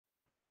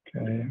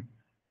Okay.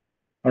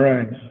 All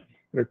right.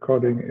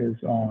 Recording is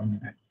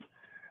on.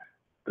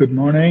 Good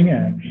morning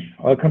and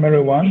welcome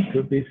everyone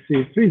to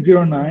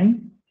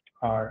BC309,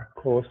 our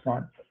course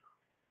on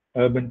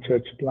urban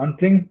church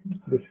planting.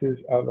 This is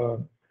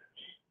our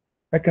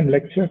second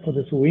lecture for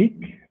this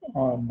week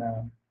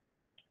on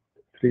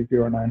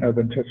 309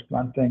 urban church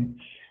planting.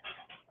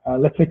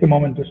 Let's take a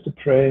moment just to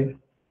pray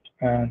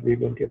and we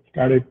will get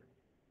started.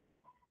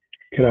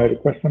 Could I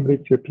request somebody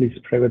to please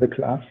pray with the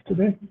class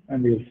today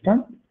and we'll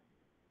start.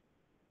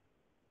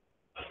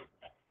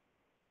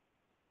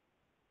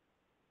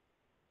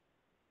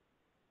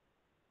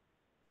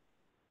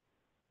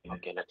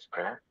 Okay, let's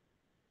pray.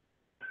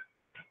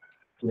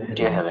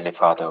 Dear Heavenly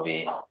Father,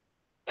 we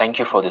thank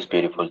you for this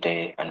beautiful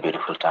day and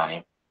beautiful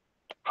time,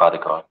 Father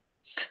God.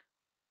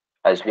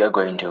 As we are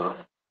going to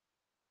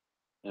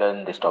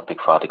learn this topic,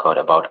 Father God,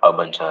 about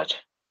urban church,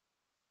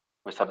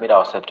 we submit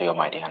ourselves to your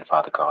mighty hand,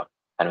 Father God,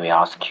 and we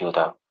ask you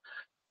the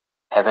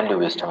heavenly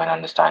wisdom and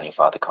understanding,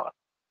 Father God.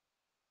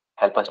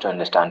 Help us to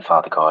understand,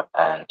 Father God,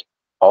 and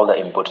all the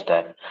inputs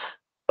that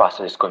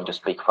Pastor is going to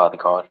speak, Father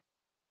God,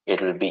 it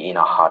will be in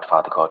our heart,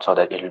 Father God, so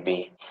that it will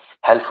be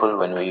helpful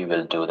when we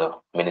will do the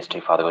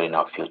ministry, Father God, in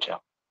our future.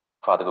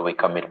 Father God, we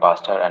commit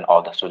Pastor and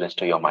all the students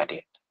to your mighty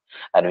hand.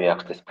 And we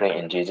ask this prayer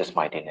in Jesus'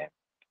 mighty name.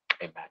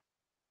 Amen.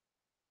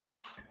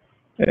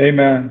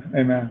 Amen.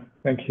 Amen.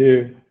 Thank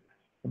you.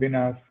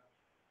 Abhinav.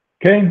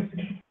 Okay.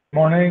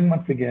 Morning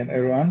once again,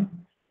 everyone.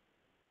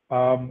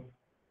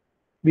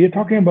 We are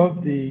talking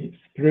about the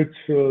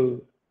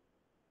spiritual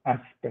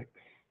aspects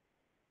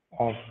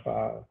of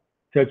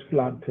church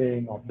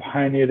planting or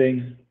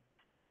pioneering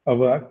a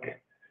work,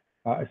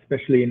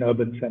 especially in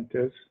urban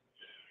centers.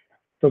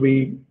 So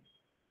we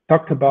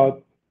talked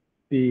about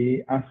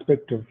the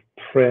aspect of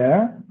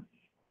prayer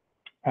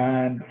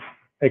and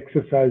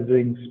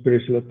exercising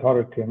spiritual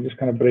authority. I'm just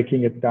kind of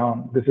breaking it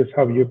down. This is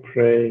how you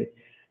pray.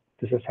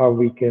 This is how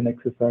we can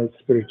exercise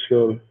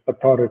spiritual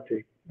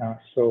authority.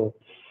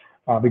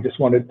 We just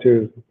want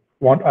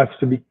us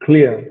to be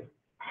clear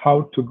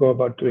how to go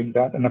about doing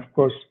that. And of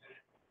course,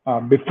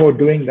 before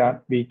doing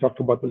that, we talked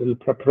about the little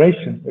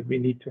preparation that we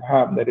need to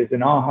have, that is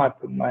in our hearts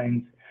and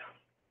minds.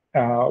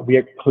 We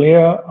are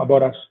clear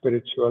about our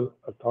spiritual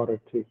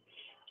authority.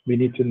 We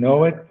need to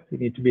know it. We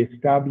need to be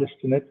established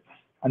in it.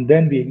 And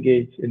then we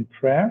engage in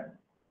prayer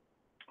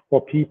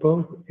for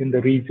people in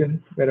the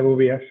region, wherever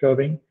we are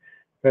serving,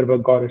 wherever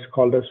God has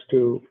called us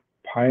to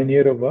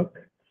pioneer a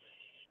work.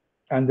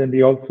 And then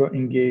we also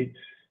engage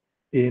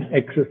in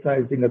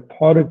exercising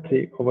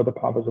authority over the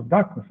powers of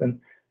darkness.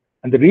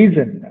 And the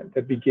reason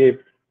that we gave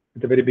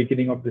at the very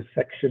beginning of this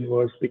section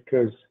was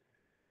because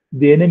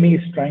the enemy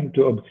is trying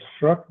to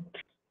obstruct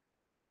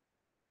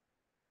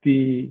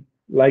the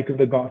light of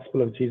the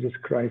gospel of Jesus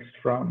Christ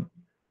from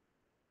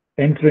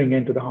entering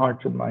into the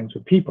hearts and minds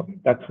of people.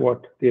 That's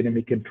what the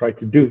enemy can try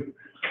to do.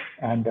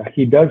 And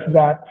he does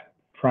that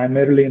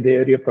primarily in the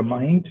area of the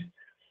mind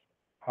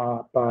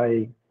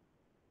by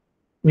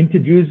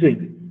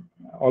introducing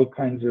all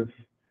kinds of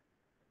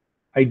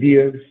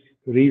ideas,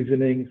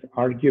 reasonings,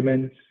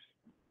 arguments,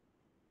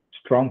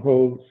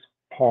 strongholds,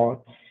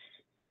 thoughts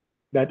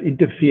that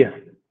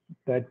interfere,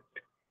 that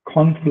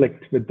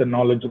conflict with the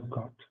knowledge of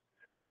God.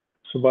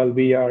 So while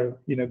we are,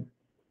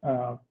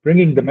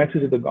 bringing the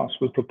message of the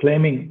gospel,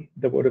 proclaiming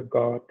the word of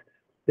God,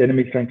 the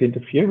enemy is trying to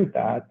interfere with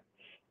that.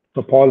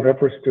 So Paul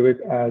refers to it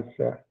as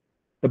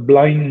the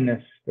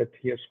blindness that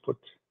he has put.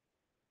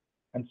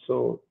 And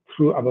so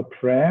through our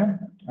prayer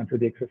and through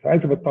the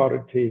exercise of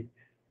authority,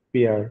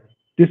 we are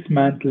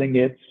dismantling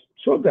it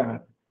so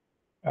that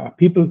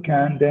people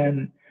can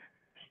then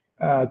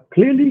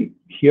clearly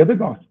hear the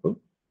gospel,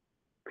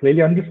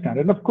 clearly understand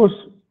it. And of course,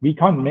 we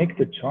can't make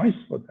the choice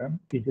for them.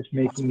 We're just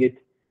making it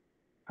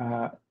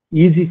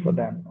easy for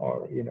them,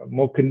 or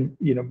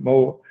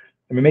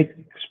make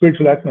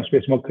spiritual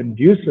atmospheres more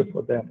conducive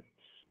for them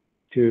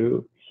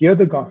to hear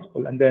the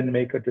gospel and then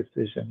make a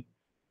decision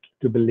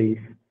to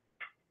believe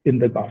in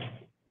the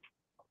gospel.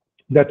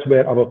 That's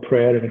where our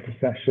prayer and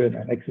intercession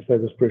and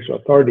exercise of spiritual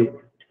authority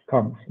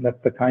comes. And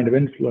that's the kind of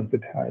influence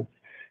it has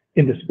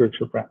in the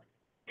spiritual realm.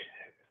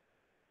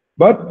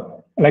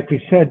 But like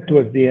we said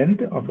towards the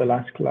end of the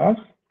last class,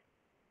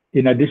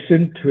 in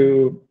addition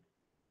to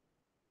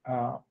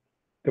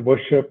the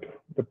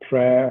worship, the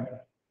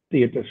prayer,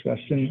 the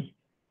intercession,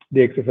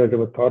 the exercise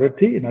of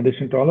authority, in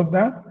addition to all of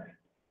that,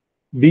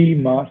 we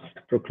must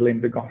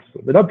proclaim the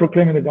gospel. Without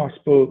proclaiming the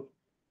gospel,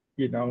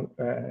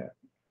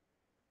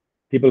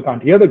 people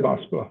can't hear the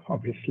gospel,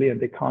 obviously, and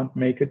they can't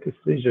make a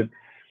decision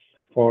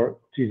for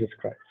Jesus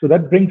Christ. So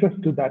that brings us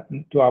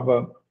to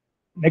our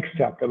next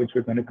chapter, which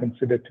we're going to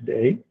consider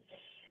today,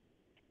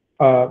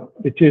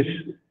 which is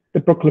the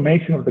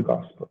proclamation of the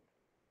gospel,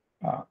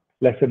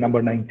 lesson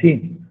number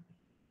 19.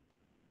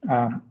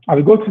 I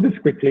will go through this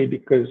quickly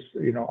because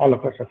all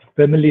of us are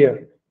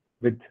familiar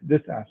with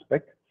this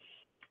aspect,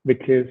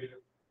 which is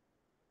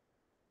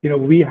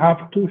we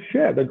have to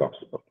share the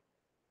gospel,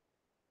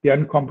 the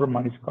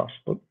uncompromised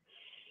gospel,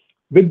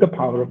 with the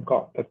power of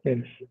God. That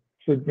means,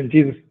 so when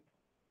Jesus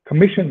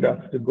commissioned us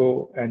to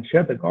go and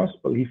share the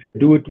gospel, he said,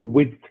 do it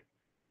with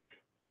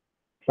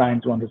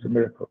signs, wonders, and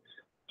miracles,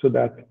 so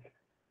that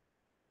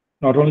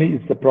not only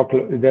is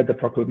there the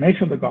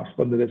proclamation of the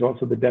gospel, but there's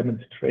also the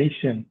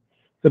demonstration,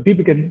 so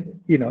people can,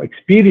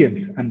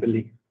 experience and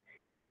believe.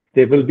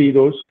 There will be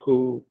those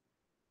who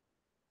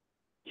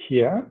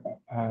hear,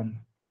 and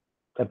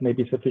that may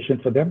be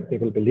sufficient for them. They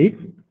will believe.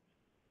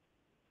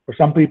 For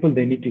some people,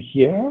 they need to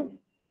hear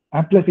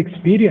and plus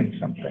experience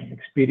something.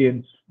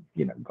 Experience,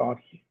 God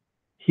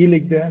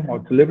healing them or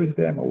delivering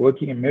them or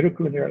working a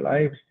miracle in their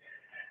lives.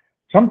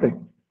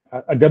 Something,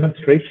 a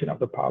demonstration of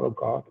the power of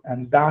God,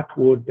 and that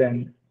would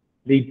then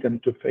lead them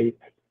to faith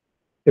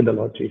in the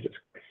Lord Jesus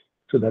Christ,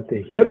 so that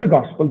they hear the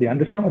gospel, they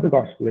understand what the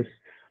gospel is,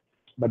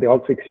 but they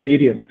also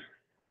experience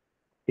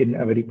in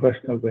a very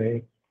personal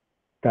way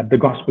that the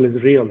gospel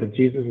is real, that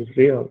Jesus is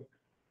real.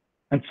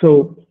 And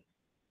so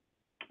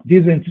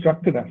Jesus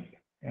instructed us,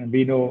 and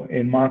we know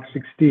in Mark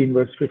 16,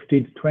 verse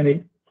 15 to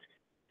 20,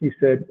 he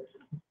said,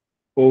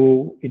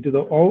 go into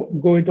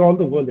all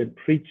the world and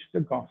preach the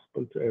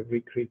gospel to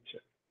every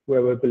creature.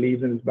 Whoever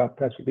believes and is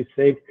baptized will be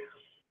saved.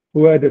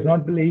 Whoever does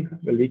not believe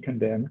will be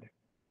condemned.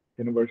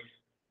 In verse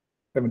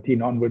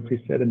 17 onwards,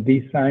 he said, and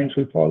these signs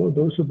will follow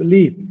those who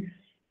believe.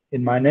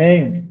 In my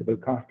name, they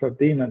will cast out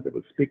demons, they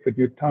will speak with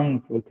new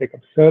tongues, they will take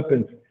up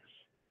serpents.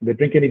 If they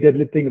drink any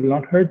deadly thing, it will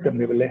not hurt them.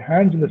 They will lay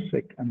hands on the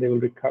sick and they will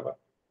recover.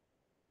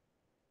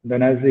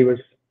 Then as he was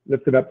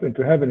lifted up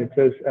into heaven, it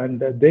says,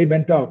 and they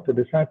went out, the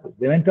disciples,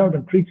 they went out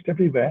and preached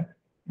everywhere.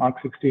 Mark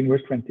 16,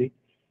 verse 20.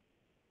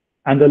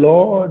 And the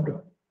Lord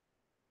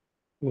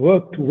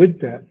worked with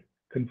them,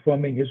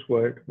 confirming his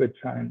word with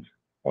signs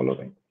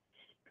following.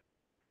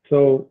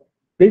 So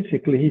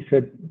basically he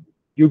said,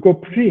 you go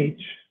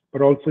preach,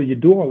 but also you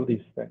do all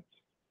these things,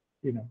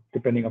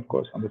 depending, of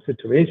course, on the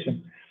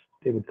situation.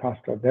 They would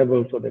cast out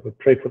devils, or they would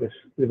pray for this,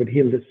 they would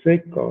heal the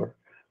sick, or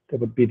there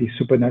would be these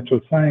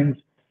supernatural signs.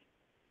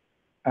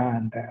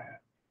 And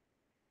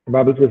the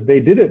Bible says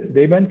they did it.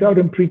 They went out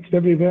and preached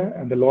everywhere,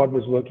 and the Lord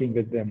was working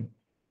with them,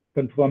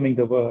 confirming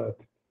the word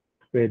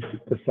with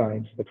the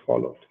signs that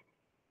followed.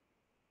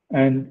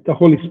 And the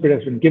Holy Spirit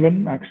has been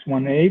given, Acts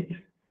 1:8,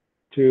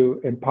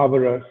 to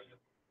empower us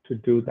to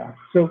do that.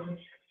 So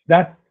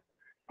that's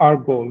our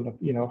goal.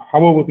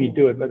 However we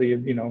do it, whether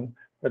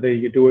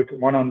you do it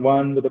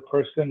one-on-one with a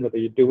person, whether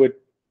you do it,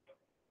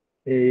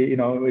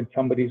 in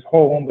somebody's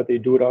home, whether you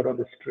do it out on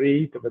the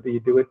street, or whether you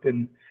do it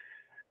in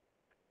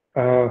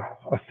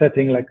a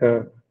setting like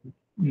a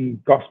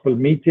gospel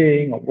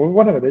meeting or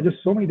whatever. There's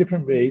just so many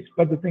different ways.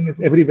 But the thing is,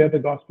 everywhere the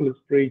gospel is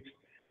preached,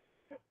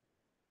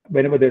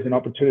 whenever there's an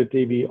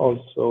opportunity, we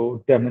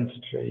also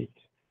demonstrate,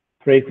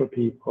 pray for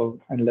people,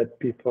 and let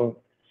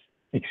people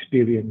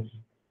experience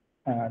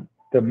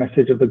the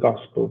message of the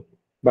gospel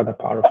by the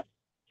power of God.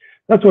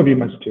 That's what we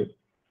must do.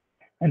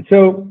 And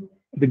so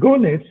the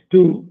goal is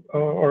to,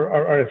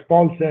 or as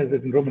Paul says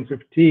it in Romans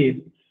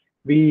 15,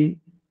 we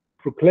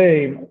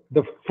proclaim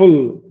the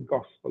full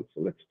gospel.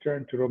 So let's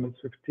turn to Romans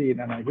 15,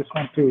 and I just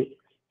want to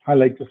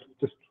highlight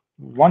just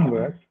one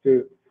verse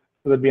so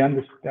that we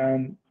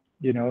understand,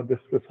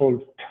 this whole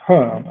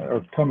term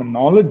or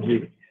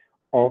terminology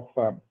of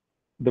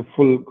the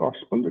full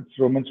gospel. It's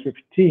Romans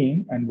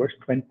 15 and verse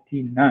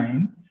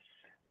 29.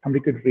 And we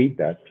could read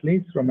that,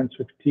 please. Romans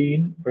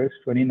 15, verse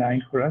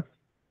 29 for us.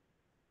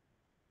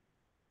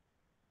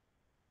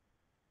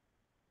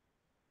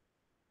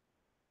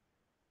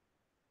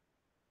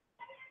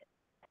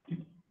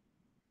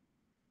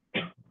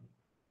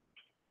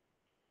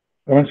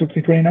 Romans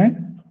 15,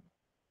 29?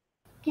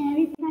 Can I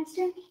read,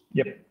 Pastor?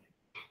 Yep.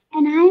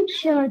 And I am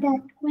sure that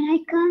when I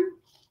come,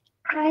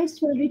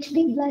 Christ will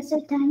richly bless our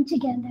time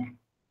together.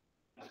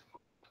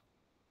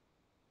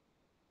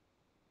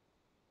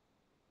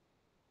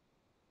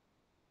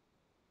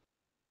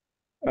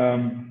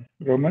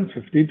 Romans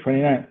 15,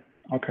 29.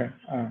 Okay.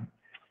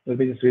 Let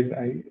me just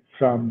read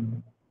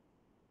from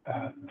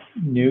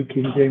New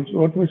King James.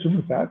 What version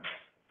is that?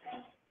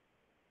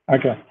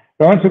 Okay.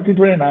 Romans 15,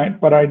 29.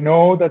 But I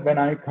know that when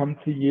I come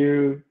to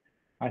you,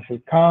 I shall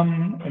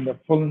come in the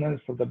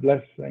fullness of the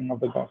blessing of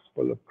the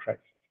gospel of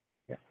Christ.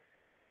 Yeah.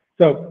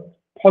 So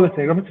Paul is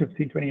saying, Romans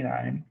 15,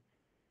 29.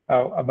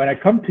 When I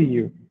come to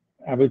you,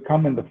 I will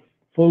come in the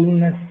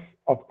fullness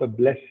of the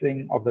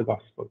blessing of the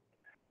gospel.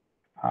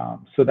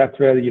 So that's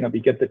where we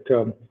get the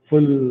term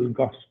full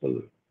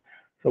gospel.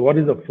 So what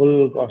is a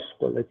full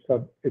gospel?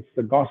 It's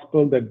the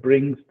gospel that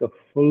brings the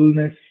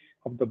fullness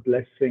of the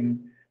blessing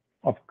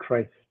of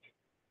Christ.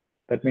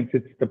 That means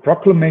it's the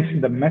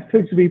proclamation, the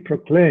message we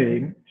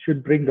proclaim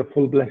should bring the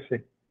full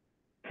blessing,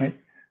 right?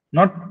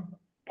 Not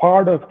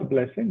part of the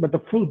blessing, but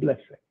the full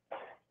blessing,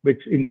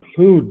 which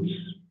includes,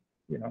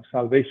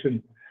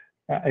 salvation.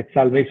 It's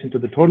salvation to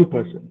the total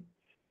person.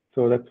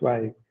 So that's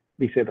why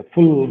we say the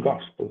full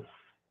gospel.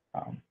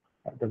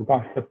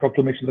 The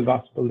proclamation of the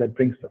gospel that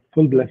brings the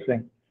full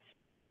blessing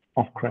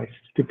of Christ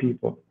to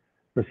people,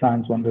 the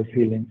signs, wonders,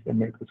 healings, and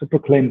miracles. So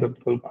proclaim the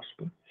full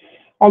gospel.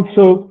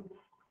 Also,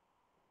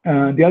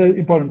 the other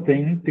important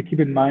thing to keep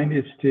in mind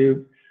is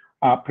to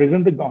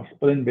present the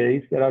gospel in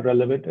ways that are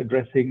relevant,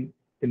 addressing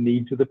the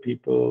needs of the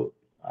people,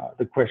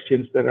 the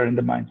questions that are in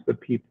the minds of the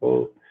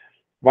people,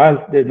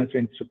 while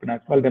demonstrating the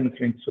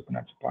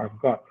supernatural power of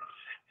God.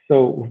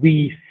 So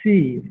we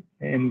see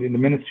in the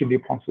ministry of the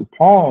Apostle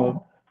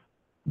Paul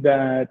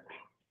that,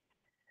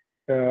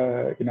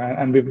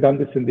 and we've done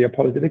this in the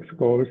apologetics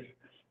course,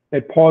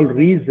 that Paul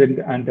reasoned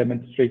and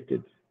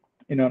demonstrated.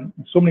 In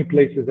so many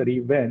places that he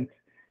went,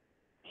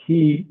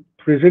 he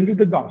presented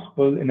the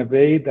gospel in a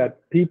way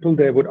that people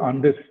there would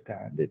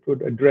understand. It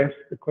would address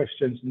the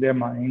questions in their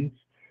minds,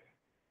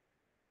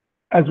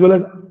 as well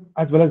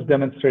as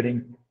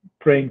demonstrating,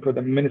 praying for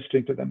them,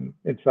 ministering to them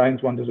in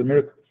signs, wonders, and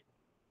miracles.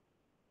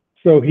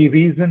 So he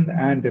reasoned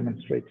and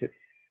demonstrated,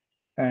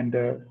 and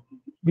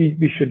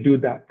we should do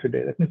that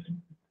today. That means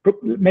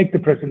make the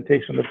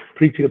presentation, the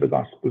preaching of the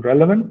gospel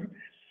relevant,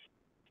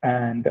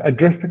 and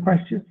address the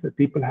questions that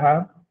people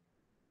have,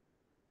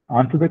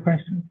 answer the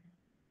questions,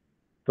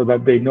 so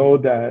that they know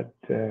that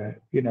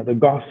the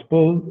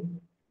gospel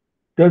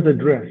does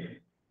address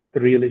the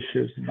real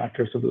issues and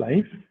matters of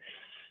life,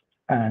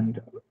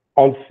 and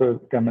also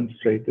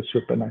demonstrate the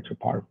supernatural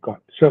power of God.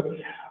 So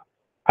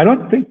I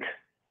don't think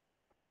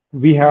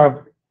we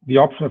have the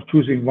option of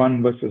choosing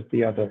one versus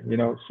the other.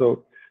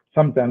 So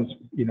sometimes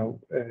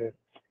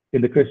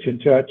in the Christian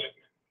church,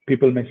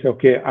 people may say,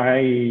 okay,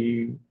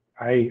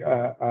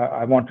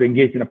 I want to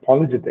engage in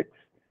apologetics.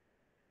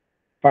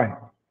 Fine.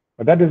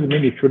 But that doesn't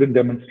mean you shouldn't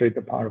demonstrate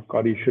the power of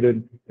God. You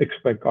shouldn't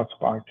expect God's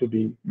power to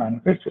be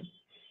manifested.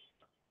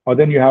 Or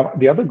then you have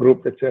the other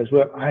group that says,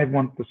 well, I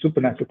want the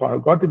supernatural power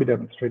of God to be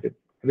demonstrated.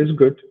 It is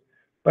good,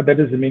 but that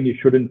doesn't mean you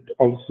shouldn't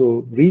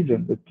also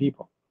reason with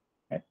people.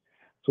 Right?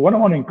 So what I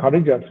want to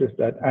encourage us is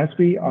that as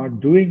we are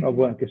doing our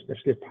work,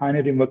 especially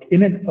pioneering work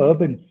in an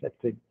urban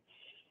setting,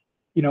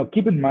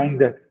 keep in mind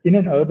that in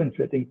an urban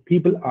setting,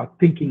 people are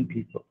thinking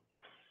people.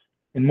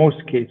 In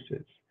most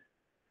cases,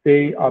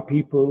 they are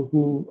people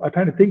who are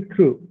trying to think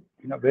through,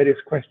 various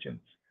questions.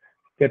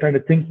 They're trying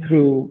to think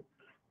through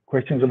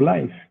questions of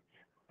life.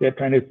 They're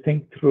trying to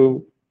think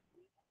through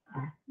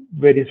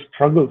various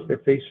struggles they're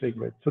facing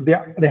with. So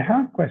they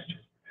have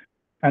questions,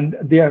 and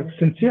they are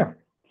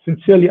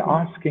sincerely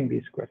asking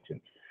these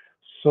questions.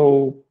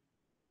 So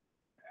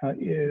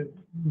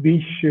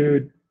we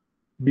should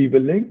be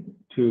willing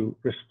to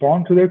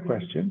respond to their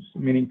questions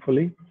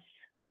meaningfully,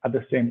 at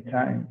the same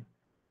time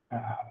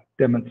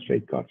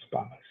demonstrate God's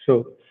power.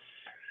 So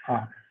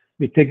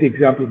we take the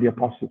example of the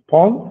Apostle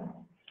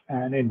Paul,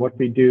 and in what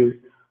we do,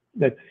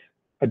 let's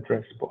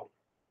address both.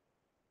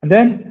 And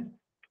then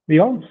we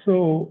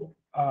also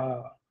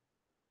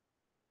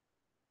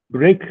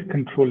break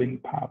controlling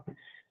powers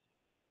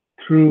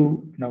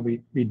through,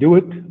 we do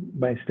it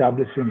by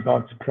establishing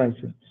God's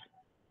presence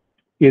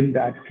in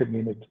that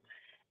community.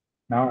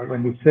 Now,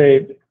 when we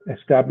say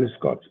establish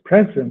God's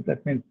presence,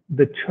 that means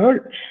the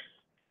church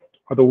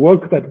or the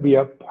work that we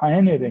are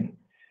pioneering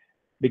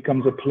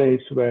becomes a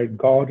place where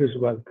God is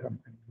welcome.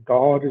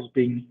 God is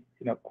being,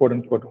 quote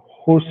unquote,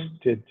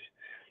 hosted,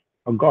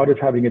 or God is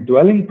having a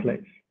dwelling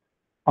place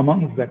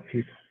amongst that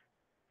people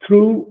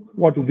through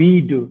what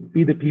we do,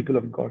 we the people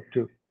of God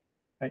do,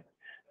 right?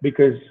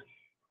 Because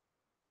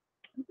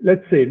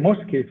let's say in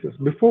most cases,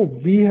 before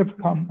we have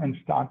come and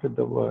started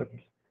the work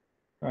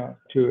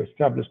to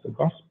establish the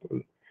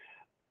gospel,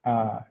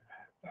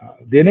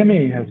 the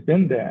enemy has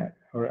been there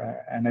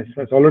and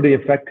has already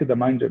affected the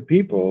minds of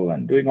people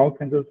and doing all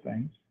kinds of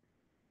things.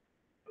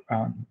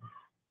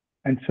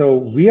 And so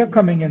we are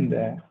coming in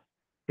there,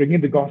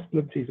 bringing the gospel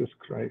of Jesus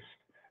Christ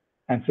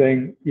and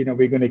saying,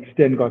 we're going to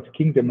extend God's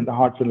kingdom in the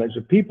hearts and lives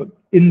of people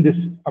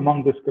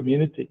among this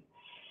community.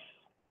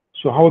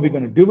 So how are we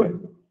going to do it?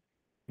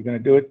 We're going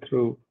to do it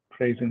through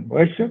praise and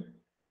worship,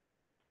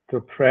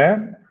 through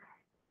prayer,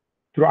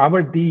 through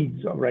our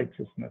deeds of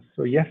righteousness.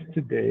 So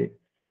yesterday,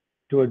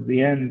 towards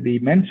the end, we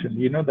mentioned,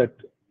 that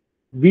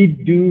we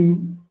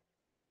do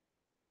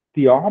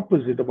the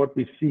opposite of what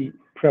we see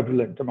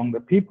prevalent among the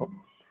people.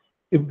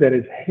 If there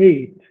is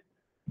hate,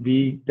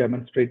 we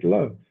demonstrate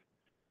love.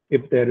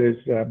 If there is,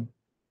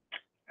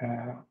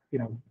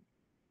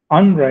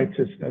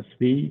 unrighteousness,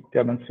 we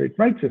demonstrate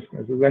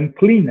righteousness. If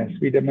uncleanness,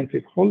 we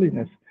demonstrate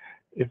holiness.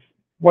 If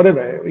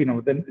whatever,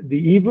 then the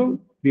evil,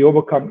 we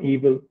overcome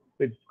evil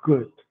with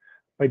good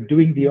by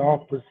doing the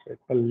opposite,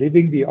 by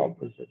living the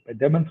opposite, by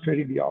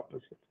demonstrating the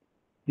opposite.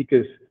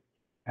 Because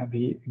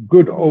the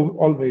good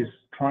always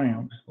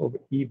triumphs over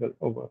evil.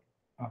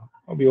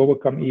 We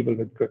overcome evil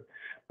with good.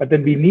 But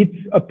then we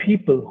need a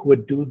people who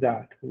would do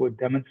that, who would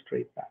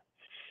demonstrate that.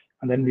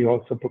 And then we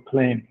also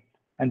proclaim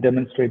and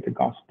demonstrate the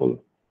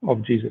gospel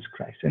of Jesus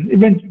Christ. And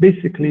even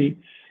basically,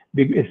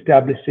 we're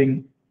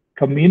establishing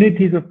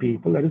communities of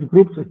people, that is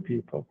groups of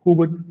people, who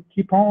would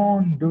keep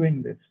on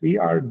doing this. We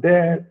are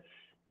there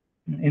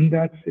in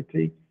that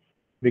city.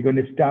 We're going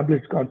to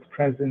establish God's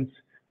presence.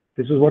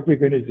 This is what we're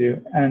going to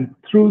do. And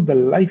through the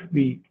life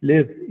we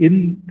live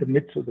in the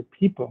midst of the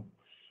people,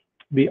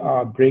 we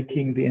are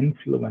breaking the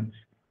influence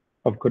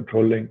of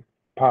controlling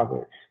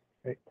powers.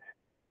 Right?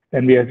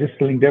 And we are just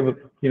telling devil,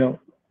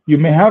 you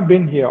may have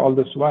been here all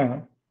this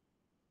while,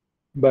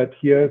 but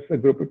here's a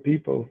group of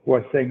people who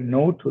are saying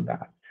no to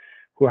that.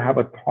 who have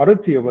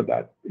authority over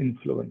that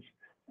influence,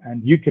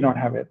 and you cannot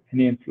have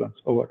any influence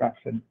over us.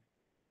 And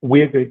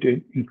we're going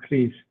to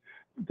increase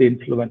the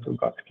influence of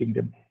God's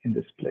kingdom in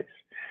this place.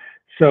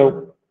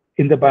 So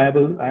in the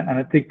Bible, and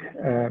I think,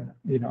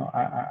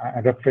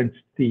 I referenced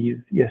these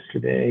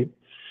yesterday,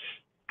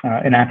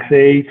 in Acts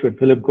 8, when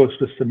Philip goes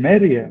to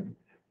Samaria,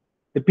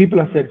 the people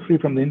are set free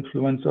from the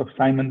influence of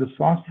Simon the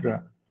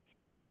sorcerer.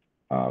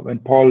 When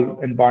Paul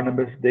and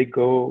Barnabas, they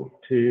go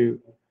to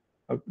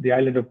the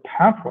island of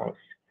Paphos,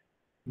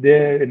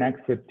 there in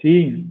Acts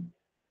 13,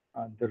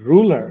 the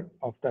ruler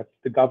of that,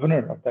 the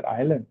governor of that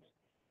island,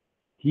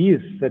 he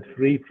is set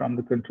free from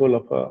the control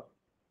of a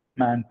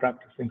man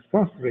practicing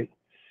sorcery.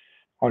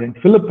 Or in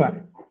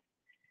Philippi,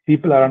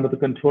 people are under the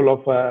control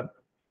of a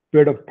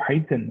spirit of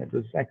Python that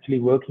was actually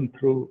working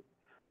through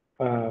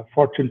a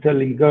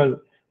fortune-telling girl,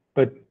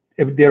 but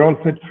they're all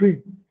set free.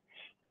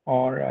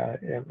 Or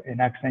in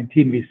Acts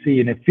 19, we see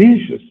in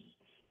Ephesians,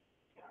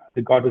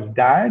 the goddess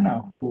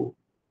Diana, who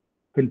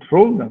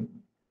controlled them,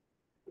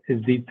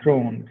 is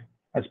dethroned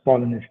as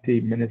Paul and his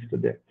team minister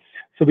there.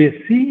 So we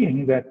are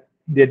seeing that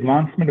the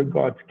advancement of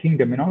God's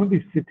kingdom in all of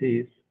these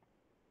cities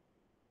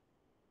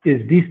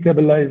is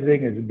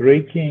destabilizing, is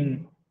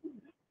breaking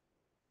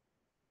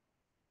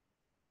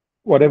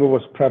whatever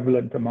was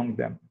prevalent among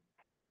them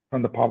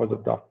from the powers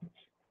of darkness.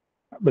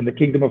 When the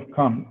kingdom of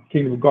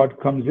God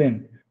comes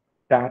in,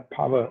 that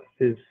power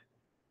is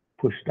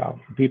pushed out.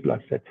 People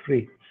are set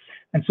free.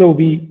 And so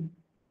we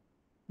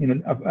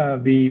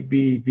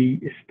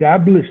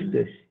establish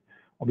this,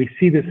 or we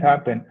see this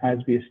happen as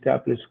we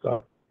establish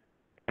God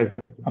as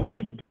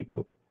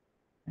people.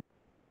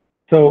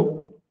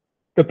 So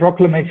the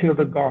proclamation of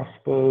the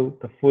gospel,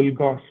 the full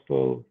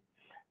gospel,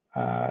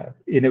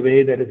 in a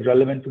way that is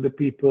relevant to the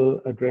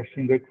people,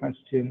 addressing their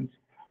questions,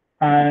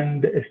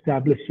 and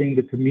establishing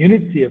the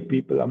community of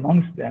people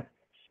amongst them,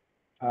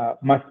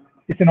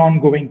 it's an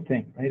ongoing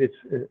thing, right?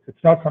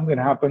 It's not something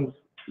that happens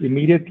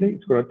immediately.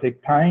 It's going to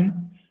take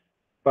time.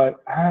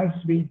 But as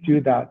we do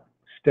that,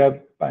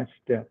 step by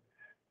step,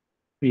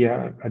 we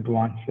are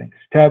advancing.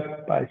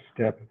 Step by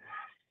step,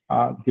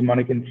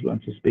 demonic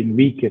influence is being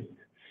weakened.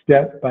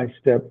 Step by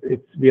step,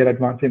 we are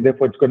advancing.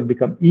 Therefore, it's going to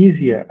become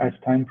easier as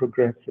time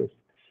progresses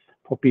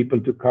for people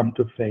to come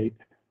to faith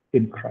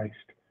in Christ.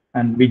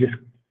 And we just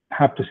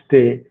have to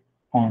stay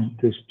on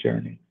this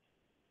journey.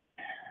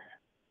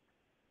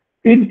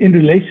 In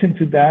relation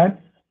to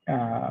that,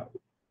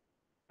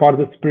 part of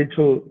the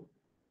spiritual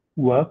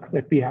work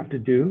that we have to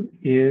do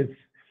is,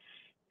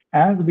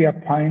 as we are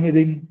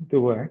pioneering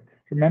the work,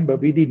 remember,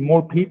 we need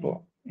more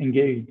people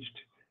engaged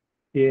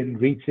in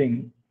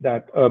reaching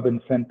that urban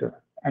center.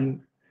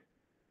 And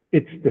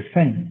it's the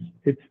same.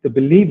 It's the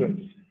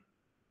believers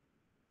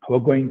who are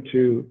going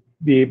to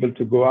be able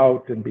to go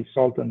out and be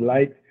salt and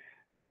light,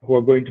 who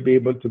are going to be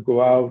able to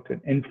go out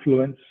and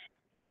influence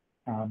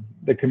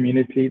the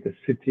community, the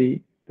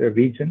city, the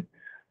region.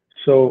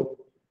 So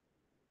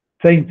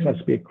saints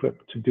must be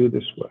equipped to do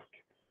this work.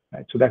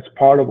 Right? So that's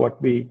part of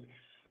what we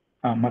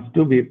must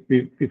do.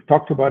 We've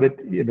talked about it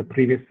in the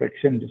previous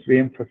section, just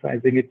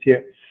re-emphasizing it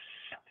here.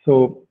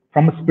 So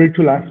from a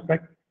spiritual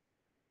aspect,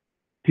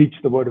 teach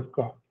the word of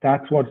God.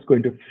 That's what's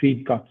going to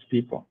feed God's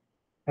people.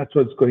 That's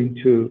what's going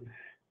to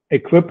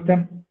equip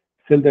them,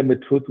 fill them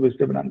with truth,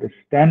 wisdom, and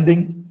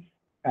understanding.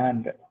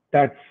 And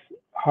that's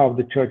how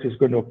the church is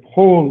going to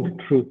uphold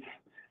truth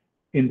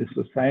in the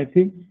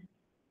society.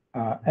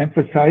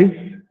 Emphasize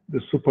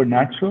the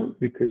supernatural,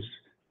 because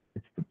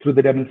it's through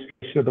the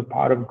demonstration of the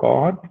power of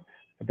God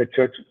that the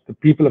church, the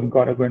people of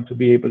God, are going to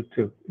be able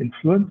to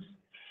influence.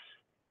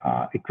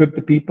 Equip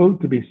the people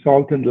to be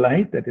salt and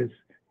light. That is,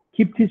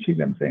 keep teaching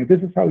them, saying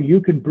this is how you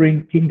can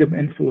bring kingdom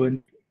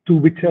influence to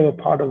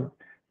whichever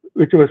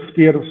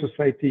sphere of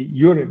society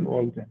you're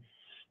involved in.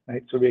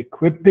 Right? So we're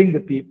equipping the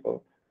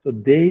people so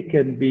they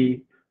can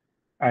be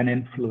an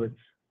influence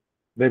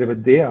wherever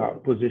they are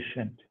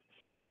positioned.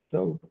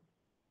 So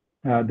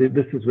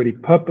this is very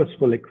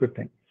purposeful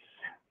equipping.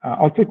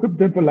 Also equip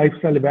them for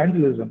lifestyle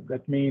evangelism.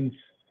 That means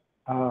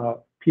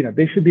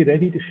they should be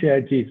ready to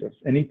share Jesus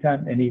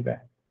anytime,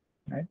 anywhere.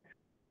 Right?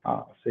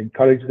 So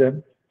encourage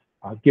them,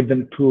 give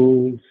them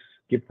tools,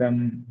 give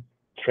them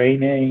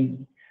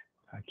training,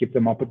 give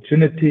them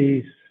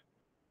opportunities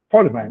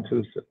for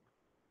evangelism,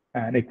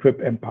 and equip,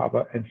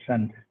 empower, and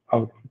send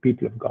out the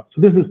people of God.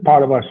 So this is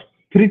part of our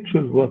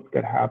spiritual work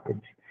that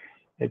happens.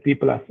 That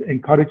people are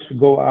encouraged to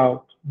go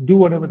out, do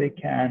whatever they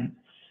can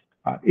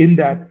in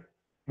that,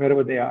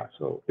 wherever they are.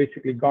 So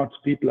basically, God's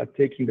people are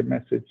taking the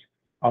message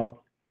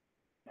out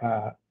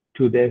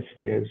to their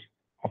spheres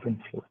of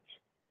influence.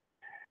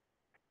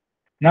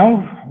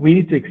 Now, we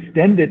need to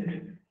extend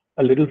it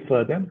a little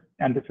further,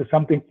 and this is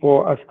something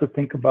for us to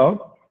think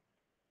about,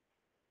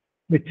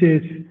 which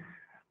is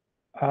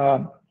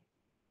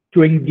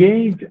to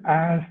engage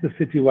as the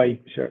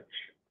citywide church.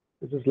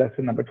 This is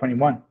lesson number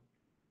 21.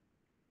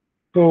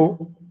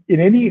 So in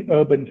any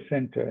urban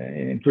center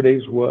in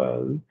today's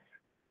world,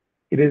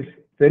 it is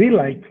very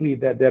likely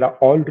that there are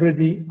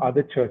already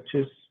other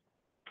churches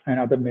and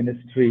other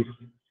ministries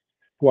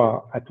who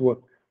are at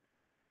work.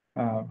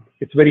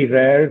 It's very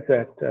rare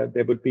that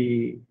there would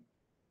be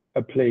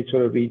a place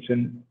or a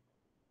region,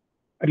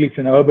 at least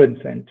an urban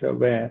center,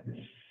 where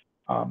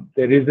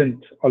there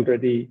isn't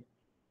already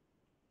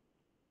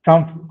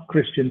some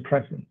Christian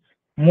presence.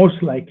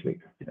 Most likely,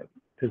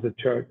 there's a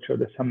church or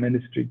there's some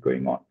ministry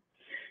going on.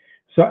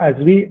 So as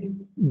we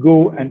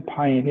go and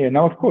pioneer,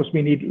 now of course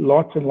we need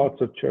lots and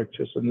lots of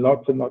churches and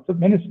lots of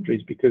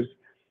ministries, because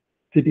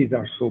cities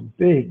are so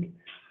big,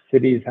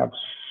 cities have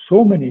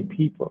so many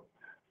people.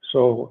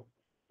 So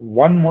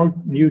one more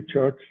new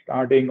church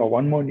starting or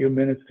one more new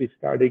ministry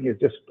starting is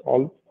just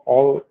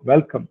all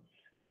welcome,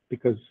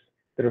 because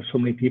there are so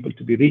many people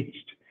to be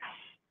reached.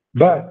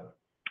 But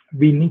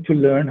we need to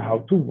learn how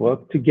to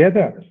work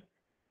together.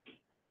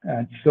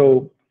 And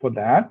so for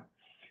that,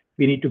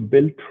 we need to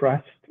build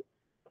trust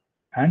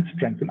and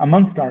strengthen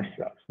amongst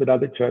ourselves with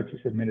other churches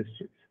and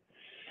ministries.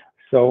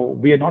 So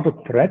we are not a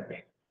threat,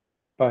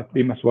 but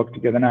we must work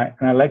together. And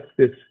I like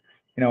this,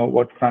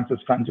 what Francis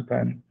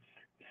Frangipane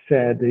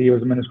said. He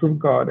was a minister of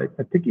God.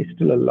 I think he's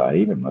still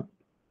alive. I'm not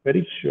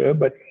very sure,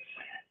 but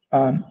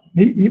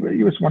he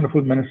was a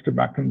wonderful minister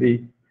back in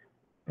the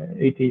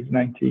 80s,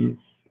 90s,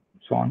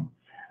 so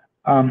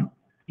on.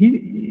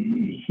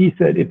 He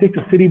said, it takes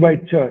a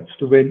citywide church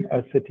to win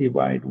a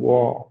citywide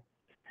war.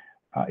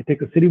 It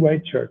takes a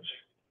citywide church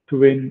to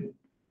win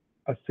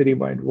a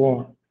citywide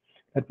war.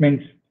 That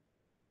means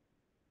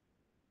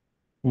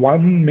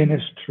one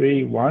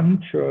ministry,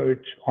 one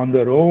church on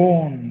their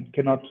own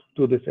cannot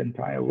do this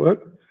entire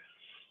work.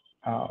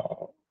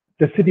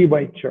 The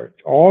citywide church,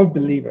 all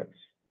believers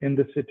in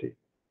the city,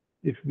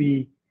 if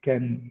we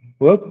can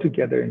work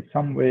together in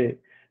some way,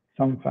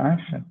 some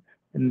fashion,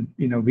 and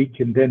we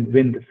can then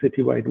win the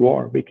citywide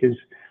war, because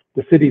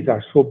the cities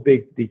are so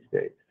big these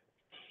days.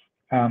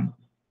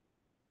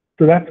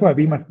 So that's why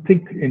we must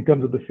think in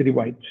terms of the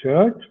citywide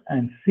church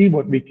and see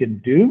what we can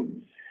do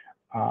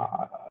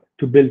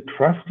to build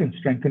trust and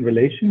strengthen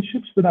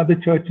relationships with other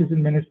churches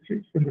and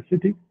ministries in the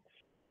city,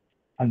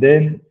 and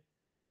then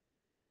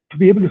to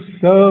be able to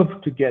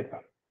serve together.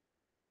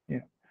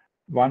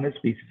 One is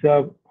we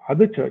serve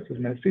other churches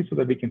and ministries so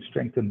that we can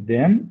strengthen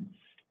them,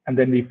 and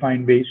then we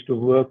find ways to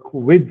work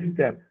with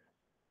them.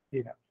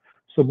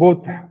 So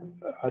both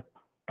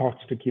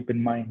thoughts to keep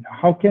in mind.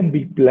 How can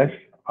we bless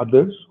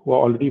others who are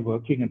already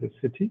working in the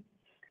city?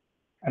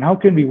 And how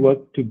can we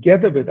work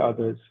together with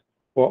others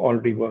who are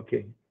already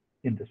working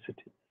in the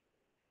city?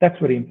 That's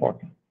very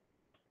important.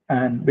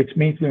 And which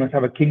means we must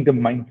have a kingdom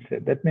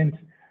mindset. That means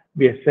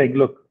we are saying,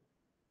 look,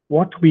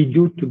 what we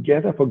do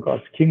together for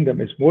God's kingdom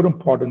is more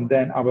important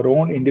than our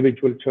own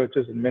individual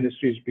churches and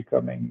ministries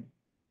becoming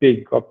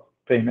big or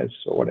famous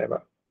or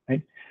whatever.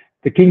 Right?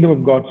 The kingdom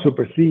of God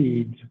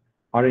supersedes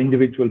our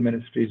individual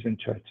ministries and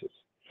churches.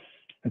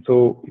 And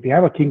so if we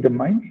have a kingdom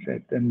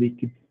mindset, then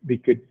we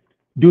could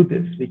do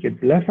this. We could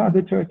bless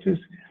other churches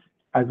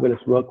as well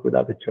as work with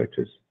other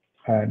churches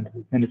and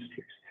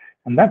ministries.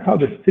 And that's how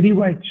the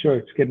citywide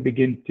church can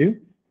begin to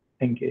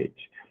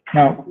engage.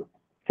 Now,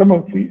 some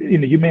of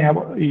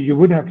you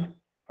would have,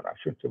 or I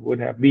shouldn't say would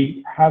have,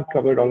 we have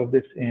covered all of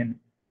this in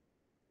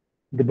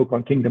the book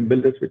on Kingdom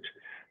Builders, which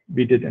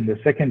we did in the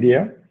second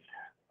year.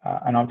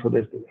 And also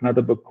there's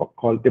another book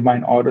called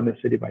Divine Order in the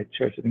Citywide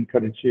Church. I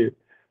encourage you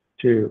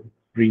to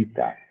read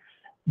that.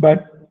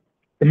 But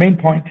the main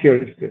point here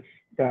is this,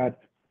 that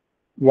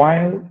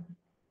while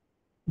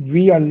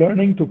we are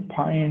learning to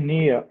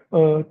pioneer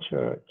a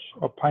church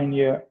or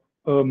pioneer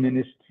a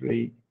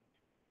ministry,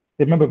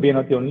 remember, we are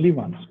not the only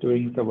ones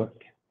doing the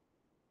work.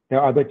 There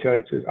are other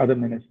churches, other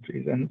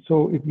ministries. And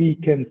so if we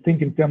can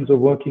think in terms of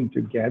working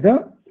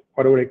together,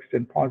 whatever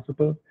extent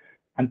possible,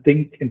 and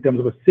think in terms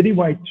of a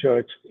citywide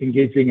church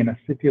engaging in a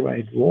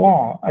citywide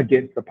war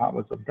against the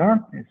powers of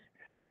darkness,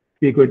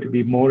 we're going to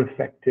be more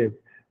effective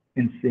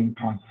in seeing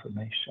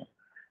transformation.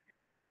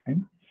 Okay?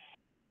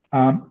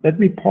 Let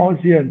me pause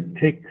here and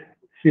see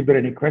if there are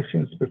any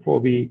questions before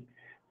we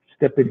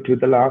step into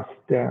the last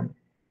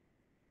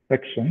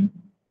section.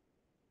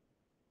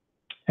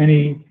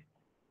 Any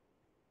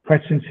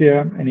questions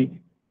here?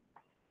 Any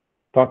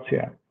thoughts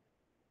here?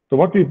 So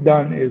what we've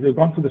done is we've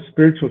gone to the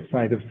spiritual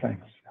side of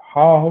things.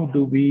 How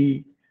do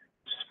we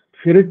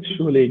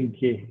spiritually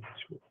engage?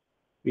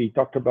 We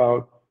talked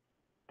about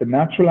the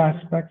natural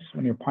aspects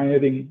when you're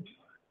pioneering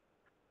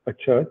a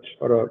church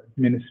or a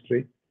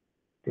ministry,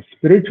 the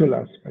spiritual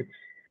aspects,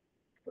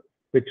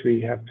 which we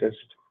have just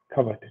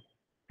covered.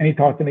 Any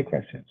thoughts, any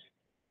questions?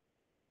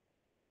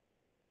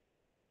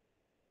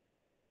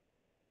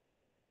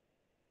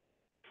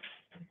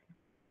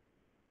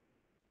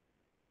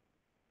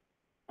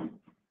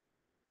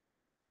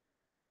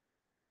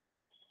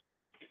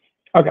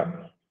 Okay.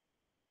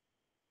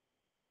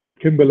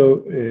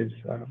 Kimberlo is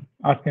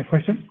asking a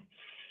question.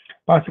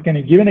 Pastor, can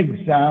you give an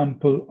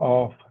example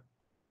of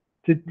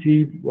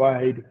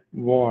citywide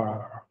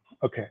war?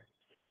 Okay.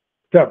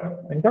 So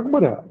when you talk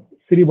about a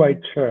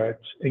citywide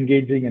church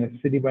engaging in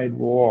a citywide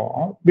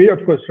war, we are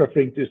of course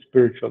referring to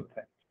spiritual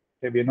things.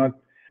 Okay? We're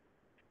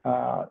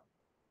not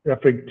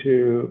referring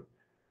to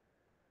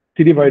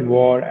citywide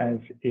war as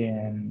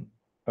in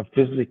a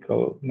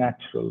physical,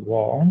 natural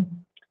war.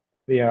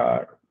 We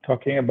are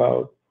talking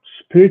about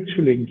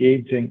spiritually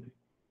engaging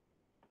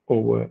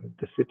over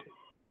the city.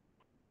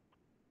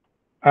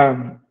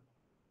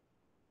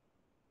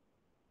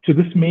 So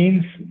this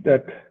means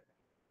that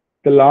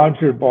the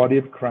larger body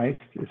of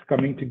Christ is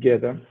coming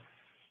together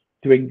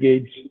to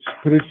engage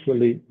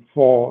spiritually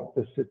for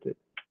the city.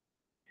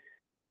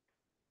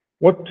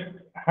 What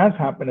has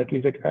happened, at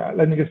least,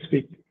 let me just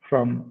speak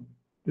from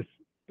this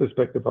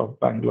perspective of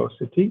Bangalore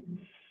city.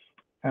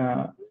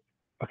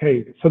 Okay,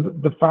 so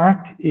the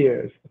fact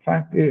is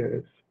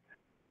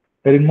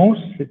that in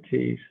most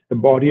cities, the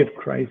body of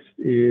Christ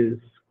is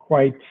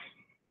quite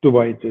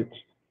divided.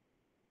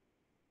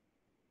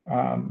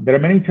 There are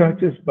many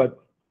churches, but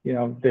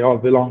they all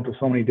belong to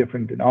so many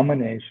different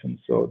denominations.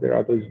 So there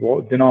are those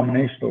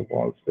denominational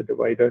walls that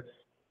divide us.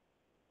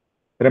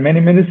 There are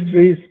many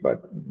ministries, but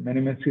many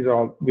ministries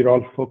we're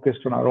all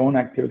focused on our own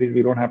activities.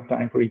 We don't have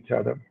time for each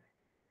other.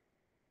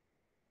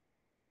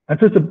 And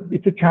so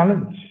it's a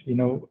challenge,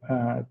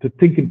 to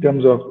think in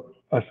terms of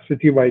a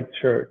citywide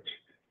church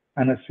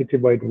and a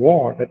citywide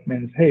war. That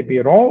means, hey, we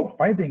are all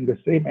fighting the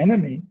same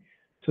enemy.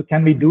 So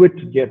can we do it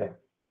together,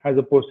 as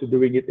opposed to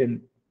doing it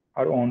in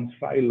our own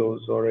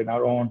silos or in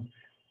our own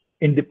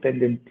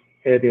independent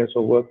areas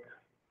of work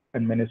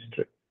and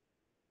ministry?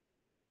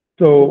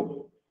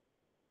 So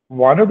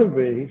one of the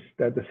ways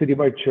that the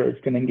citywide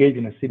church can engage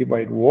in a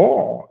citywide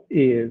war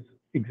is,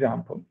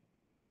 example,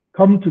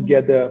 come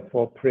together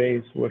for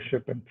praise,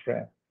 worship, and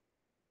prayer.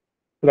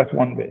 So that's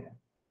one way.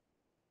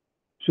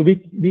 So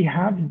we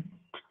have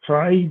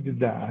tried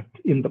that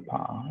in the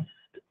past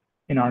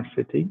in our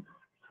city.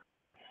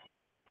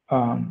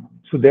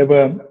 So there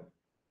were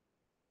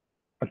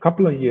a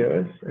couple of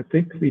years, I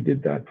think we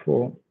did that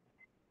for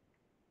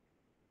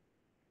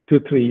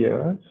 2-3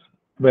 years,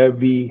 where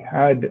we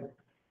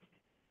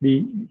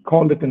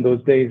called it in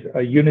those days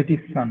a Unity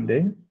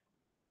Sunday.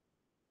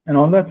 And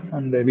on that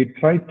Sunday, we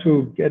tried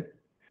to get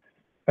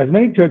as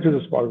many churches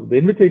as possible. The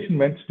invitation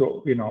went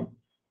to,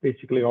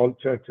 basically all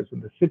churches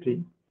in the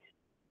city.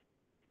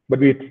 But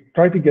we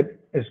tried to get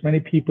as many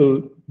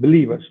people,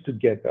 believers,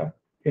 together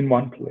in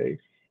one place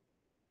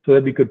so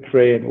that we could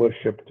pray and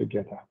worship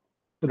together.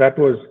 So that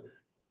was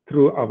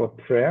through our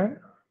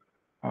prayer,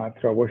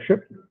 through our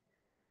worship.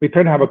 We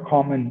try to have a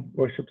common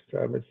worship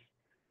service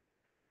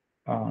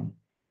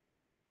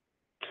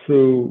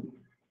to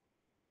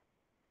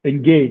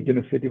engage in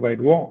a citywide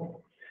war.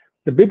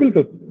 The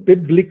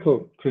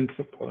biblical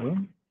principle,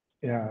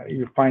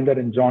 you find that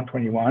in John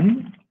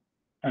 21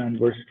 and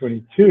verse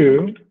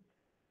 22.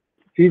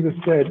 Jesus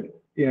said,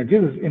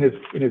 Jesus in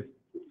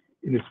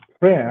his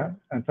prayer,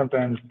 and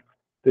sometimes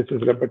this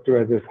is referred to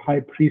as his high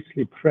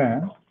priestly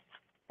prayer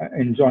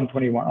in John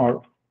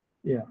 21,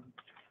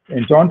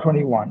 in John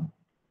 20,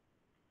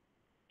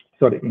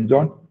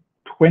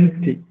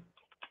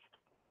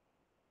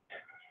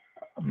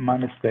 my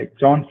mistake,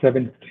 John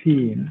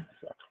 17,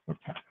 what's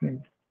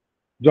happening?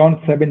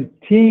 John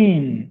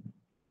 17,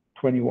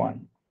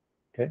 21,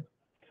 okay?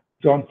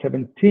 John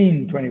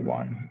 17,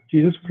 21,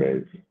 Jesus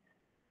prays.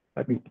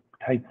 Let me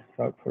type this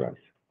out for us.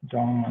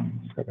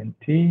 John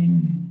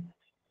 17,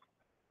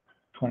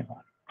 21,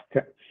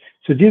 okay?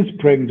 So Jesus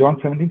praying, John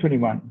 17,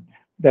 21,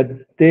 that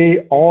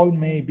they all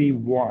may be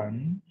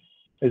one,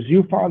 as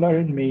you, Father, are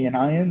in me, and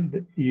I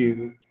in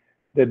you,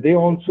 that they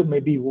also may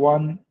be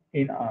one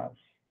in us,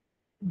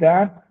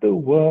 that the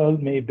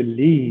world may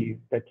believe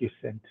that you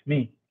sent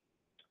me.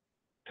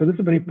 So this is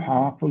a very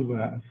powerful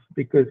verse,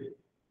 because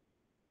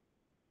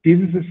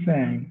Jesus is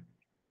saying,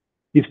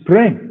 he's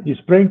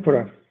praying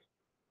for us.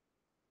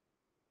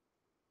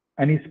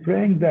 And he's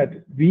praying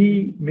that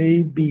we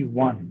may be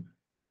one.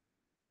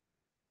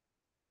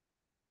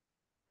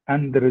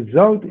 And the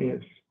result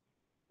is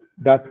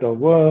that the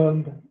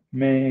world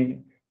may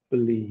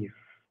believe.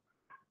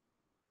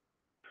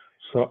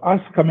 So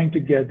us coming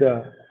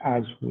together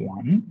as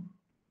one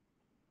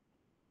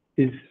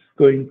is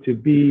going to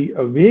be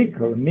a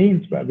vehicle, a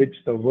means by which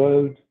the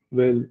world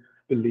will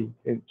believe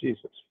in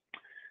Jesus.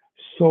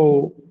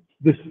 So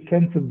this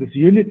sense of this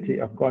unity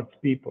of God's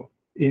people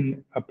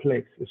in a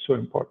place is so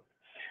important.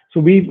 So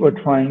we were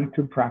trying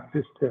to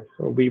practice this.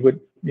 So we would,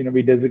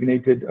 we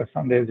designated a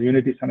Sunday as a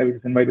Unity Sunday. We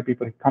just invited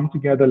people to come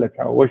together, let's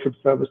have a worship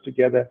service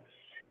together.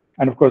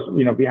 And of course,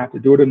 we have to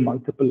do it in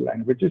multiple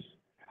languages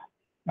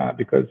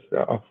because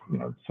of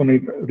so many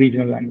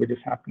regional languages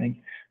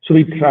happening. So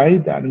we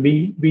tried that, and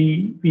we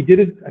did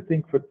it, I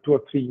think, for 2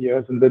 or 3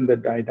 years, and then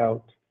that died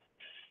out.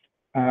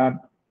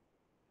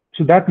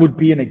 So that would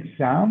be an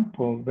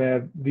example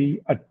where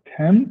we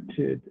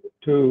attempted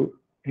to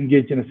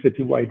engage in a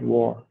citywide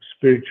war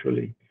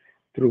spiritually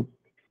through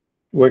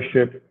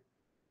worship,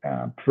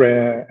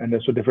 prayer, and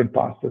also different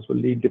pastors will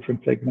lead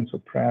different segments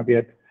of prayer. We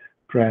had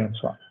prayer and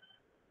so on.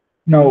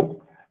 Now,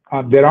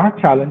 there are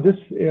challenges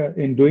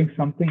in doing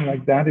something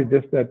like that. It's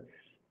just that,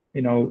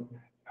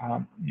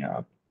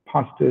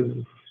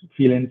 pastors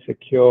feel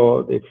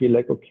insecure. They feel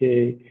like,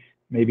 okay,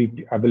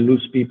 maybe I will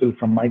lose people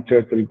from my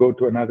church. They'll go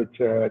to another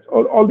church.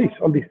 All these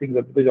things,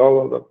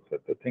 all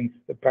the things,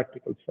 the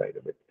practical side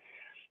of it.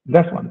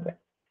 That's one thing.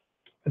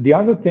 The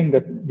other thing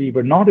that we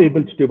were not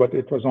able to do, but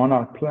it was on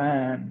our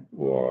plan,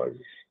 was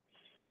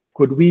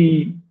could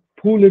we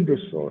pool in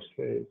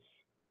resources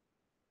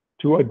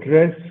to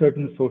address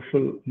certain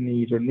social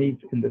needs or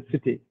needs in the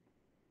city?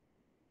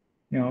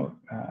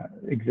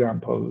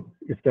 Example,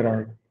 if there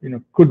are,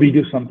 could we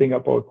do something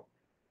about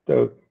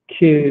the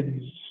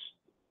kids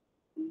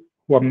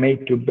who are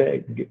made to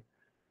beg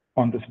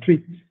on the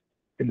streets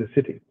in the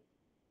city,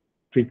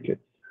 street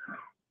kids?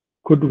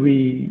 Could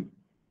we,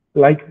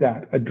 like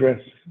that,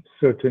 address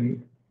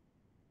certain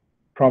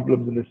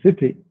problems in the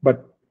city,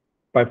 but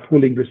by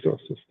pooling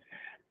resources?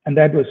 And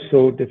that was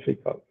so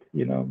difficult,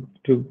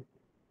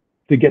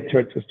 to get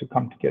churches to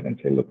come together and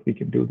say, look, we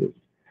can do this.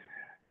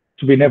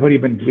 So we never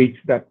even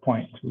reached that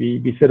point.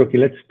 We said, okay,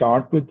 let's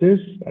start with this.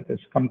 Let us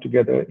come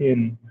together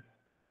in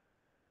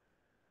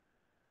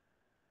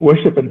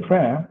worship and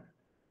prayer,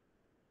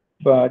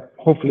 but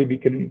hopefully we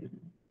can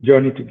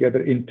journey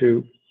together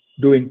into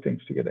doing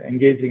things together,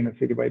 engaging in a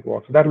citywide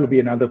walk. So that will be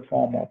another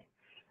form of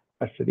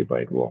a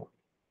citywide walk.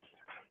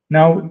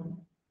 Now,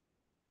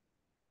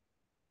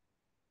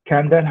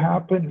 can that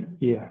happen?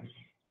 Yes,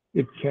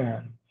 it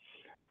can,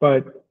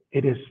 but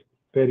it is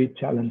very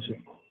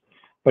challenging.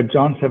 But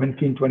John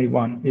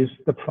 17:21 is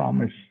the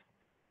promise,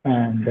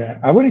 and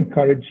I would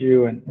encourage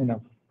you.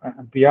 And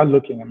we are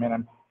looking.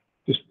 I'm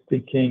just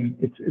thinking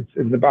it's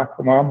in the back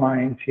of our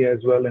minds here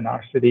as well in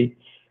our city.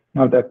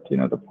 Now that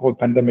the whole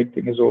pandemic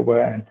thing is over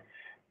and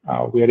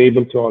we are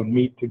able to all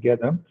meet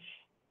together,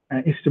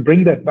 is to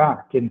bring that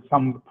back in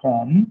some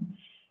form.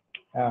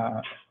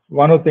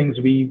 One of the things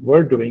we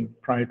were doing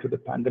prior to the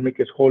pandemic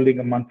is holding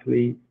a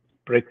monthly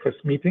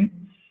breakfast meeting.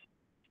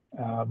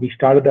 We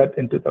started that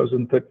in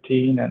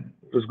 2013, and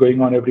it was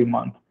going on every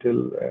month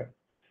till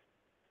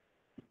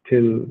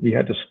we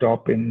had to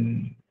stop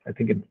in, I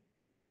think in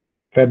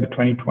February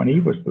 2020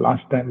 was the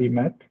last time we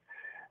met,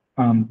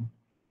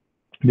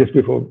 just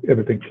before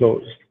everything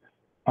closed.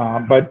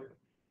 But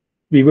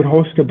we would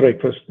host a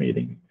breakfast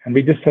meeting, and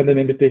we just sent an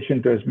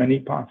invitation to as many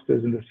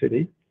pastors in the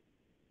city.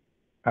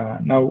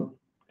 Now,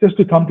 just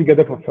to come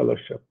together for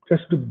fellowship,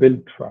 just to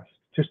build trust,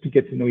 just to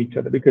get to know each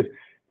other. Because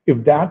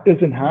if that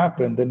doesn't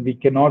happen, then we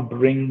cannot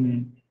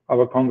bring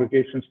our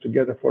congregations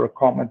together for a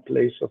common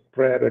place of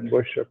prayer and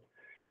worship.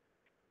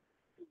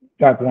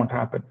 That won't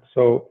happen.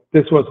 So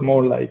this was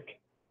more like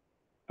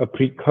a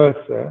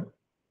precursor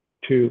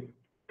to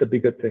the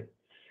bigger thing.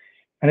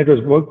 And it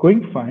was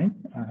going fine.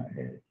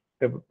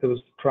 There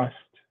was trust,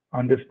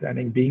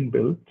 understanding being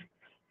built.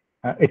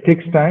 It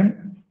takes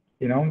time.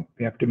 We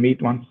have to meet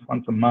once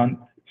a month,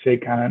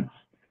 shake hands,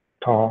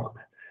 talk,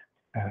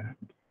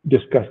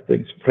 discuss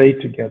things, pray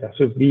together.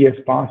 So if we as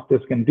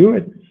pastors can do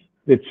it,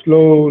 that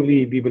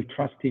slowly we will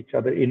trust each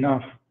other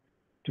enough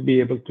to be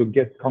able to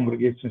get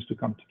congregations to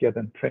come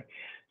together and pray.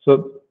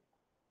 So,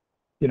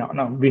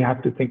 now we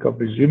have to think of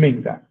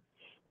resuming that.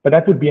 But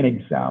that would be an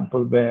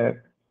example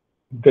where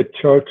the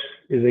church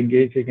is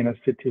engaging in a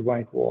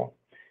citywide war.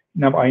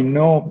 Now, I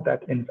know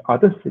that in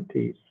other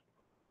cities,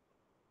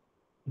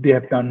 they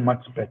have done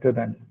much better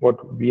than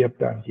what we have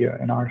done here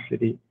in our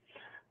city.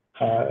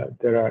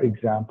 There are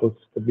examples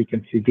that we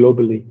can see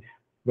globally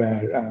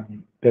where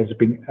there's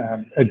been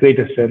a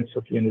greater sense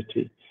of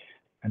unity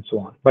and so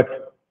on.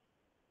 But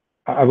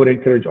I would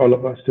encourage all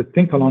of us to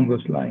think along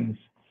those lines,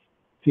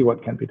 see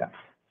what can be done.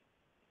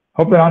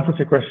 Hope that answers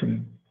your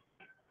question,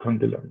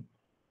 Kundila.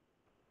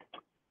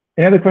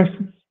 Any other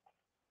questions?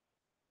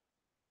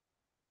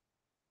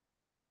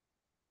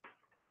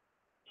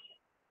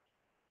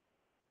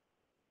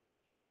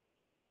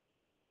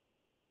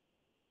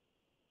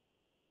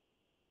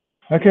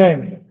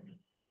 Okay.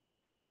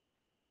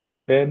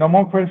 No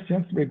more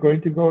questions. We're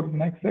going to go to the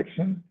next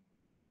section.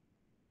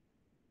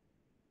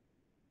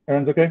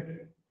 Everyone's okay?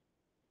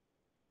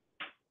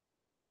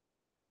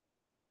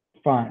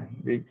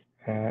 Fine.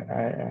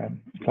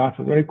 Class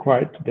is very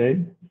quiet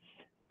today.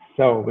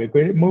 So we're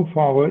going to move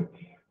forward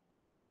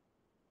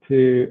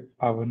to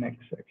our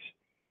next section.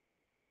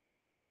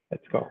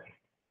 Let's go.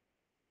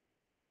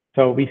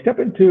 So we step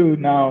into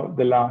now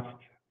the last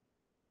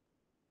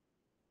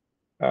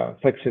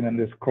section in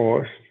this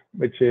course,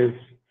 which is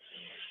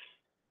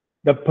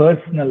the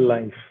personal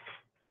life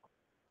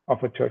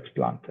of a church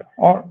planter,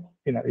 or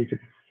you could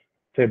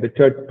say the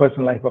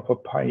personal life of a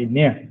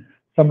pioneer.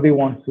 Somebody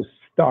wants to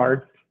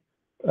start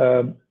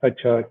a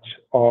church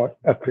or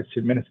a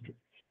Christian ministry.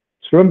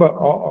 So remember,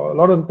 a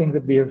lot of the things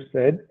that we have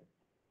said,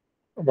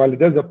 while it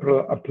does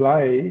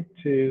apply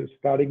to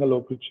starting a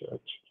local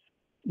church,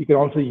 you can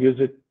also use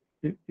it,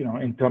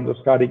 in terms of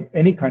starting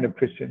any kind of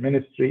Christian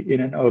ministry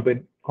in an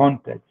urban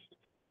context.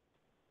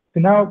 So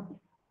now,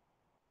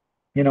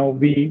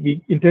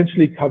 we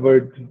intentionally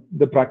covered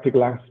the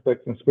practical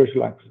aspects and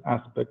spiritual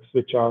aspects,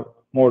 which are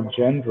more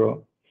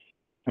general.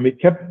 And we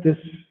kept this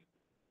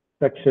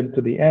section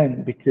to the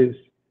end because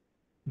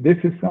this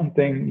is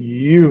something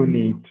you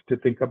need to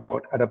think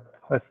about at a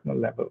personal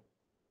level,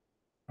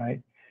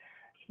 right?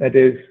 That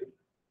is,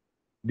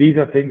 these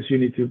are things you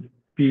need to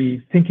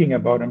be thinking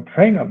about and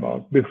praying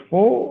about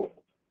before,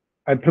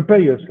 and prepare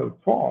yourself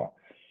for,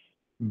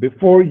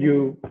 before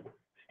you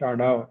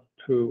start out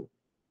to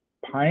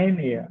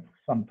pioneer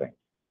something,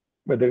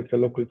 whether it's a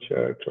local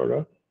church or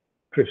a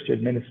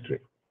Christian ministry.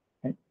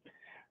 Right?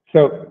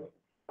 So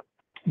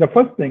the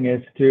first thing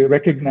is to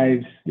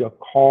recognize your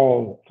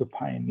call to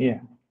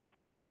pioneer.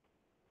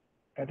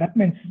 And that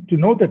means to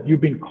know that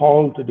you've been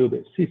called to do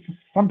this. See,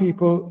 some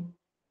people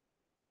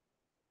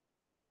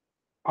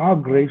are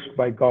graced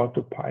by God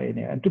to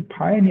pioneer, and to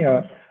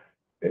pioneer,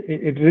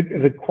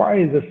 it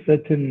requires a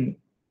certain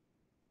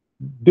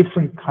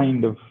different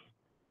kind of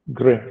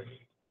grace.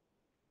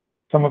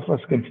 Some of us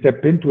can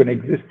step into an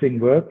existing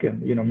work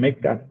and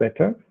make that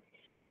better.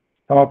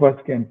 Some of us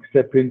can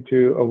step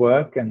into a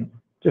work and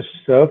just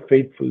serve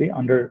faithfully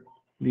under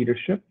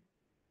leadership.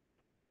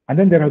 And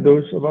then there are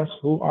those of us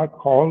who are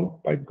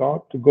called by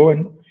God to go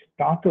and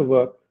start a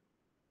work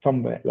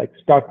somewhere, like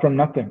start from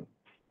nothing.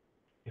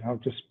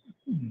 Just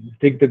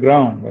dig the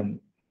ground and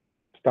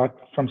start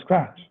from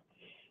scratch.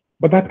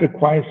 But that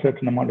requires a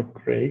certain amount of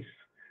grace.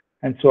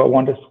 And so I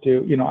want us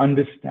to,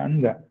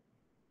 understand that.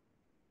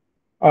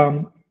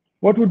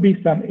 What would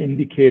be some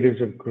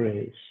indicators of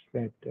grace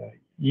that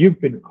you've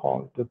been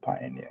called to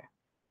pioneer?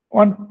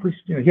 One,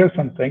 here's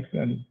some things,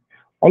 and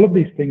all of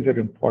these things are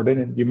important,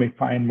 and you may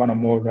find one or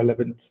more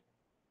relevant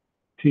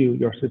to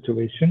your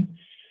situation.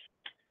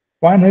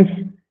 One is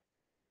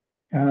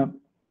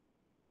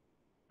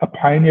a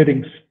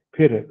pioneering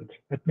spirit.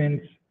 That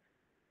means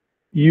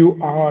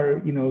you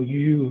are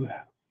willing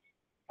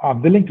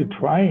to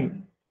try.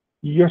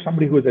 You're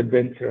somebody who is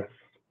adventurous,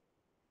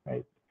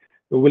 right?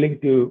 You're willing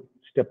to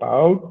step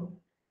out,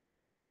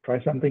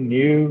 try something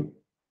new,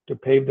 to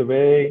pave the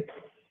way.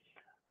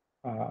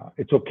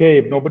 It's okay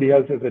if nobody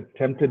else has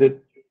attempted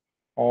it,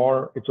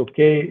 or it's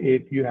okay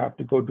if you have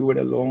to go do it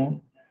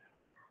alone.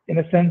 In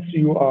a sense,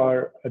 you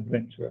are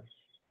adventurous,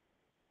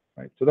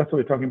 right? So that's what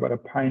we're talking about, a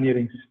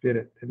pioneering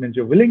spirit. It means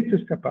you're willing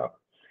to step out.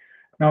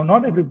 Now,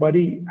 not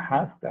everybody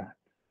has that.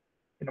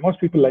 Most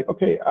people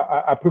okay,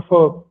 I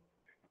prefer,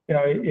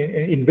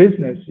 in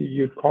business,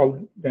 you'd call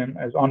them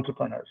as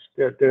entrepreneurs.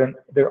 They're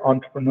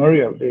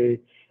entrepreneurial. They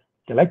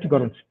like to go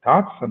and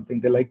start something.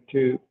 They like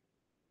to,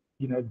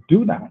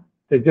 do that.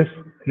 They're just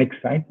an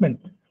excitement.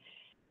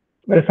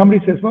 Whereas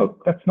somebody says, well,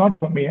 that's not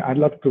for me. I'd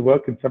love to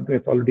work in something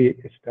that's already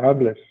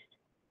established.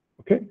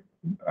 Okay?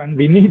 And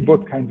we need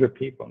both kinds of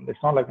people. It's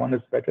not like one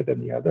is better than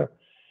the other.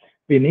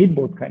 We need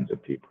both kinds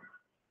of people.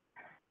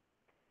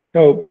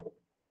 So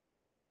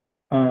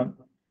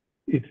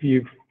if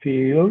you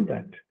feel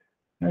that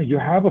you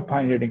have a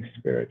pioneering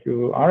spirit,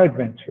 you are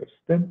adventurous,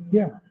 then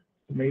yeah,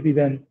 maybe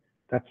then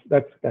that's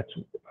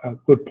a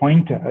good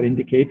pointer, an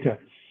indicator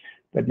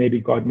that maybe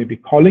God may be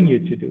calling you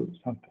to do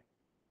something.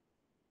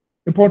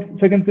 Important.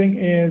 Second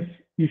thing is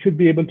you should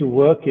be able to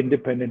work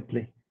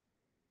independently,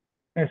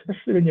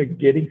 especially when you're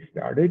getting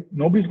started.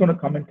 Nobody's going to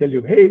come and tell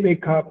you, hey,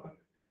 wake up,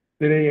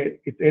 today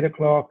it's 8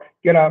 o'clock,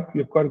 get up,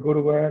 you've got to go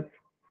to work,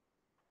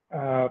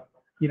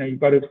 you've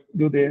got to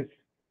do this.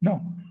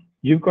 No,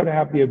 you've got to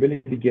have the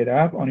ability to get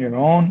up on your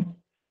own,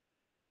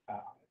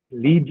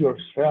 lead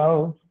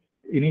yourself,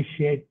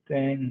 initiate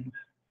things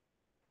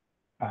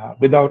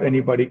without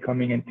anybody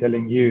coming and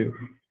telling you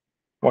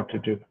what to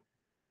do.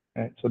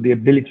 Right? So the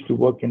ability to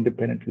work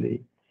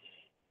independently,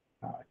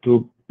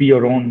 to be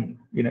your own,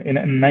 in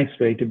a nice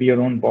way, to be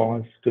your own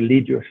boss, to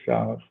lead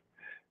yourself,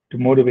 to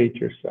motivate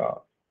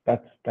yourself.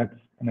 That's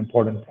an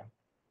important thing.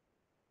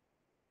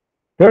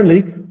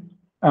 Thirdly,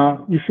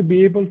 you should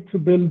be able to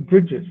build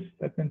bridges.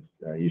 That means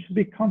you should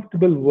be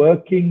comfortable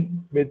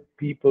working with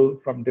people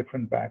from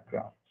different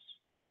backgrounds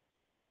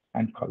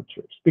and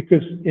cultures.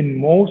 Because in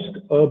most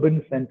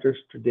urban centers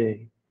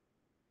today,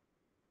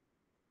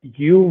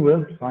 you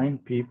will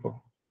find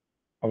people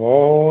of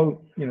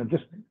all,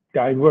 just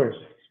diverse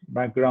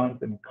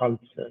backgrounds and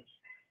cultures.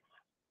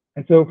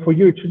 And so for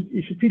you,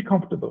 you should feel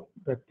comfortable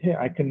that, hey,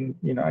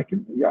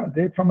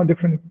 they're from a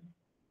different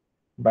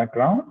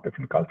background,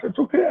 different culture. It's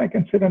okay. I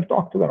can sit and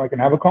talk to them. I can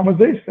have a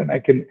conversation. I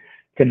can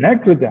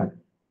connect with them.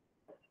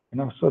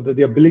 So that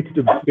the ability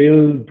to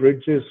build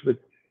bridges with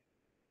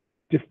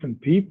different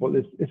people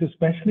is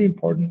especially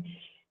important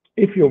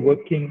if you're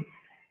working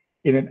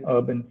in an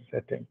urban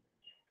setting.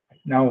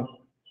 Now,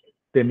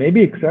 there may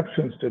be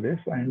exceptions to this.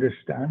 I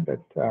understand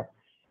that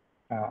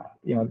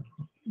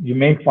you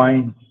may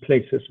find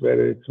places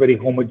where it's very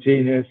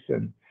homogeneous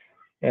and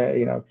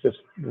just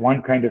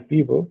one kind of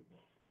people.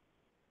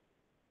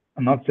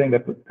 I'm not saying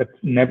that that's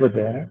never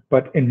there,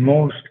 but in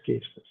most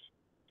cases,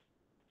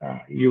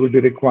 you will be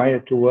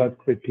required to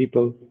work with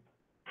people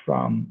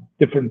from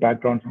different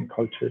backgrounds and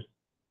cultures,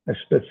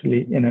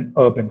 especially in an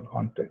urban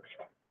context.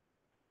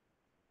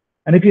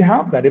 And if you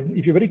have that,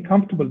 if you're very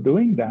comfortable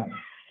doing that,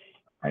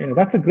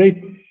 that's a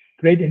great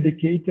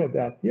indicator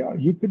that, yeah,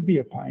 you could be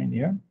a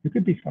pioneer. You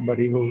could be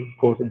somebody who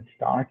goes and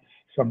starts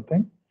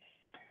something.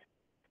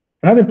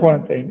 Another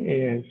important thing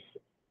is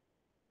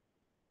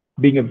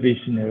being a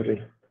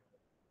visionary.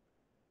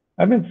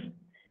 I mean,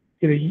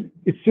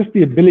 it's just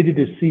the ability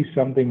to see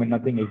something when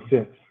nothing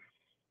exists,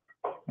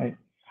 right?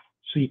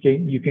 So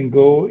you can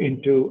go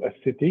into a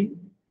city,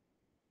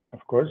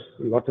 of course,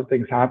 lots of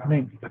things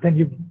happening, but then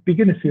you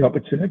begin to see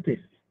opportunities.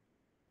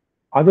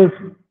 Others,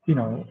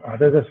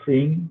 others are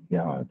seeing,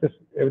 yeah, just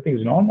everything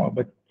is normal,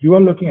 but you are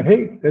looking at,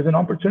 hey, there's an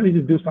opportunity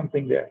to do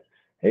something there.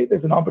 Hey,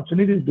 there's an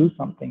opportunity to do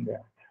something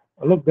there.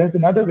 Oh, look, there's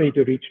another way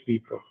to reach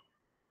people.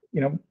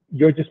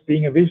 You're just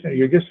being a visionary.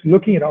 You're just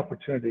looking at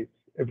opportunities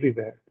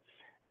everywhere.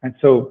 And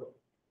so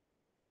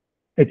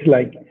it's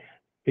like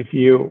if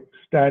you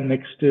stand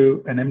next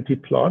to an empty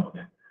plot,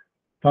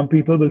 some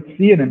people will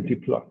see an empty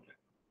plot,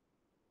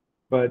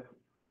 but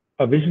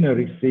a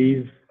visionary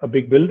sees a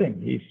big building.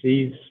 He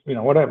sees,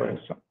 whatever,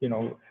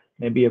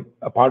 maybe an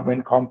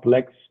apartment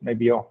complex,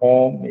 maybe a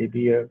home,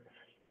 maybe a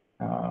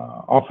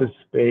office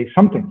space,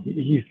 something.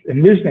 He's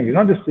envisioning. He's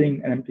not just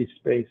seeing an empty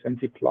space,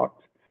 empty plot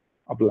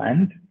of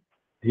land.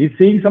 He's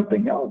seeing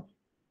something else.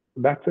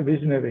 That's a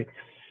visionary,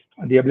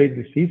 the ability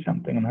to see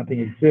something and nothing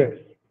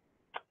exists.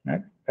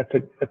 Right?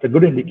 That's a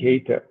good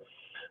indicator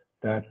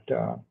that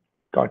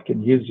God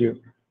can use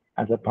you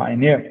as a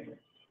pioneer.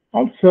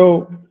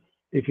 Also,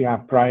 if you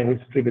have prior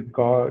history with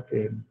God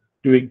in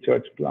doing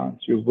church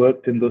plants, you've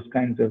worked in those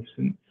kinds of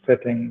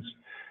settings,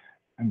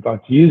 and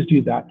God's used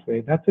you that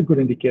way, that's a good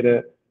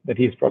indicator that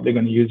He's probably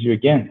going to use you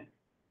again.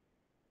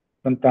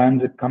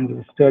 Sometimes it comes as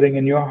a stirring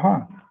in your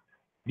heart.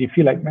 You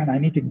feel like, man, I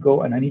need to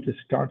go and I need to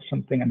start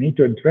something. I need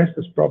to address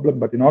this problem,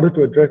 but in order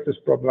to address this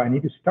problem, I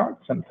need to start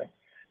something.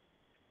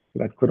 So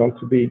that could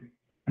also be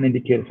an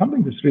indicator,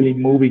 something that's really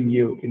moving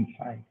you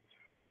inside.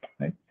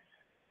 Right?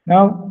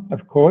 Now,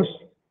 of course,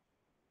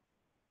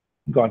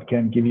 God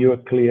can give you a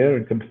clear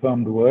and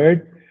confirmed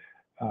word.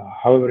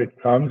 However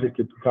it comes, it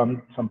could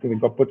come something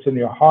that God puts in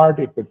your heart.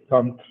 It could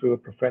come through a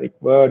prophetic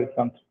word. It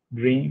comes through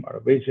a dream or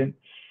a vision.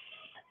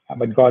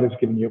 But God has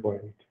given you a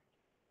word.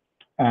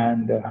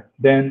 And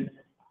then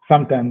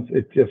sometimes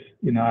it just,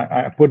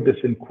 I put this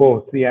in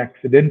quotes, the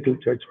accidental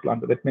church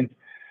planter. That means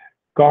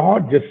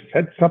God just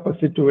sets up a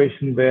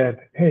situation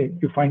where, hey,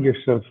 you find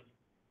yourself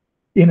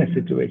in a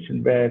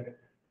situation where,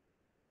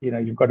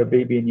 you've got a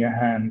baby in your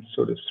hands,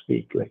 so to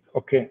speak. Like,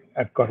 okay,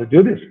 I've got to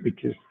do this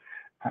because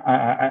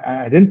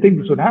I didn't think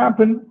this would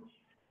happen,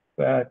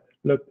 but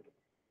look,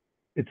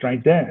 it's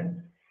right there.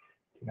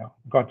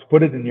 God's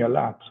put it in your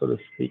lap, so to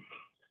speak.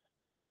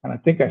 And I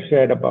think I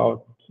shared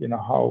about,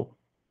 how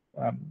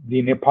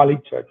the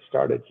Nepali church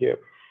started here.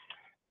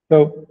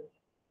 So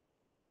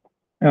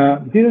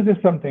these are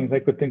just some things I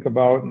could think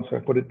about, and so I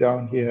put it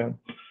down here,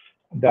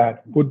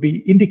 that would be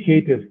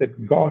indicators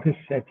that God is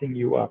setting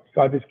you up.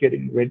 God is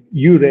getting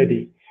you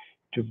ready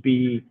to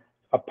be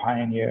a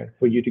pioneer,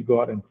 for you to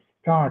go out and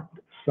start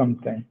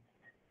something.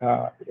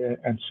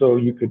 And so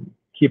you could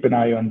keep an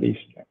eye on these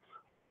things.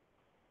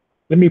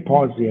 Let me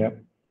pause here.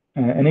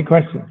 Any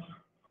questions?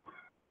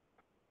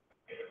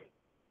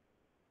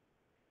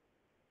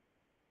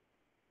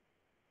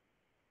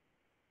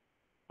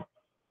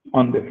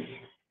 On this,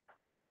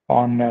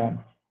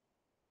 on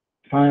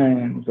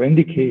signs or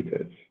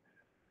indicators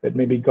that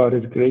maybe God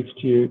has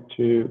graced you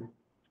to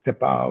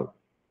step out,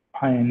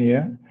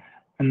 pioneer.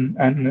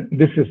 And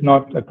this is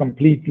not a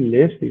complete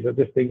list. These are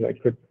just things I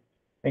could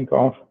think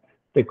of.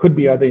 There could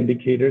be other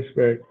indicators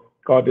where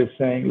God is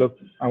saying, look,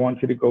 I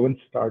want you to go and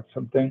start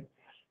something.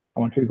 I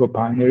want you to go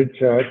pioneer a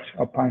church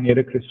or pioneer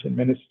a Christian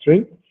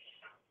ministry.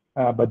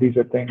 But these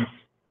are things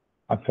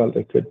I felt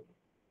I could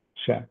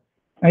share.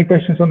 Any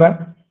questions on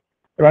that?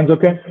 Everyone's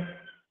okay?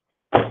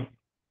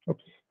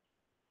 Oops.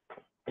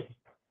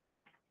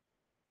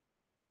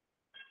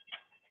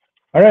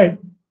 All right.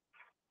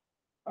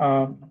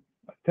 I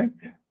think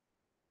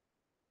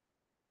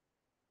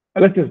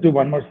let's just do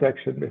one more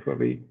section before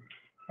we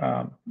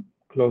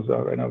close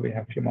out. I know we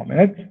have a few more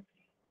minutes.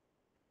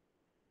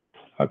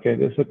 Okay,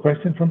 there's a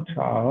question from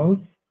Charles.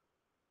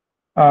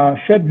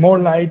 Shed more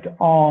light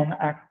on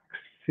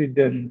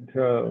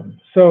accidental.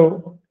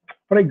 So,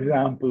 for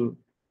example,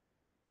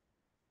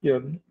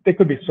 there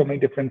could be so many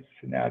different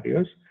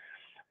scenarios,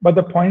 but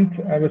the point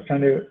I was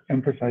trying to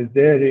emphasize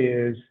there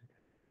is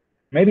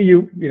maybe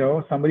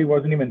somebody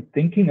wasn't even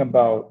thinking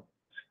about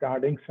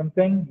starting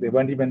something. They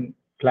weren't even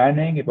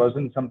planning. It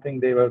wasn't something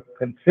they were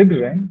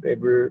considering. They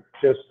were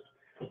just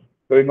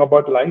going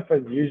about life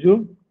as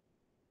usual.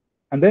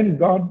 And then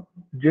God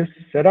just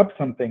set up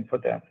something for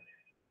them,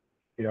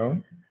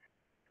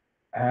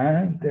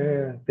 and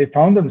they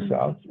found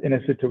themselves in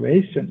a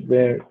situation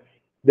where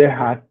they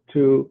had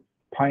to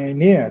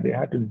pioneer, they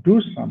had to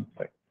do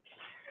something.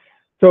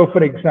 So,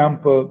 for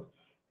example,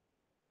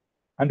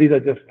 and these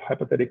are just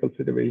hypothetical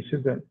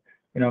situations, and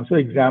so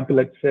example,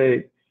 let's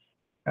say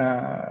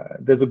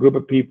there's a group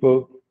of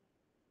people,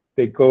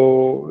 they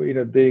go,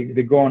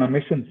 they go on a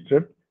mission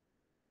trip.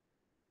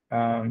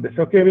 They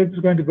say, okay, we're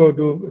just going to go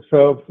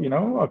serve,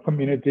 a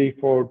community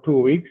for 2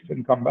 weeks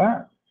and come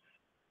back.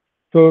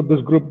 So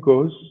this group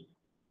goes.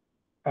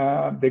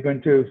 They're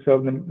going to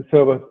serve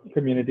a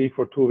community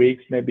for 2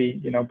 weeks,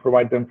 maybe,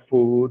 provide them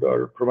food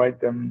or provide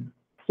them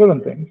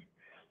certain things.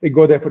 They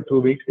go there for 2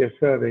 weeks, they're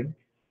serving.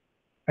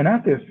 And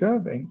as they're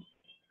serving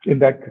in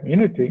that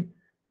community,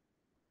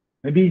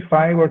 maybe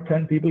 5 or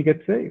 10 people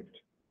get saved.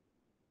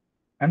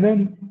 And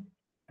then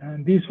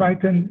these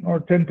 5, 10 or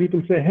 10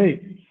 people say,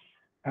 hey,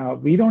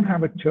 we don't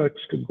have a church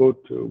to go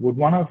to. Would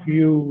one of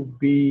you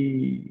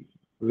be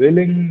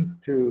willing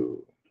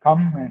to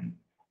come and,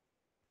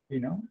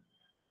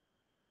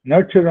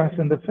 nurture us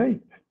in the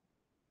faith?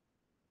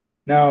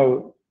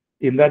 Now,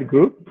 in that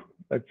group,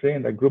 let's say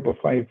in that group of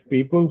 5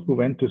 people who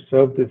went to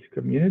serve this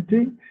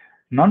community,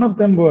 none of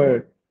them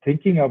were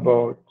thinking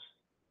about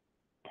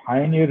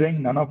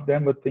pioneering. None of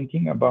them were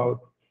thinking about,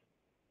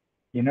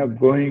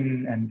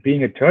 going and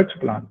being a church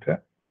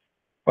planter.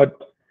 But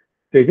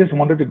they just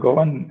wanted to go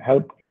and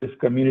help this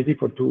community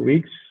for 2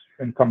 weeks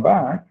and come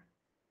back.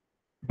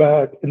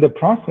 But in the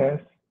process,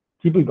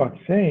 people got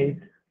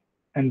saved,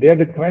 and they're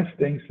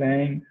requesting,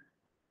 saying,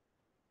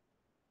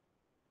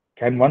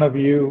 can one of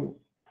you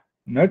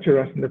nurture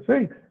us in the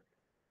faith?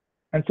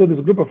 And so this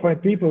group of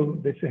 5 people,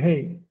 they say,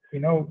 hey,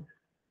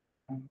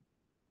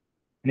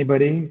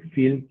 anybody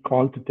feel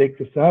called to take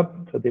this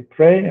up? So they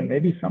pray, and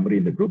maybe somebody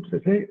in the group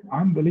says, hey,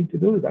 I'm willing to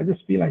do it. I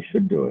just feel I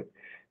should do it.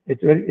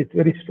 It's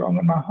very strong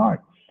in my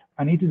heart.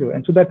 I need to do it.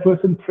 And so that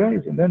person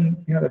prays, and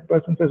then that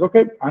person says,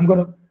 okay, I'm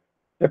going to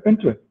step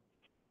into it.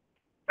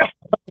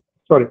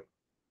 Sorry.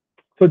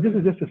 So this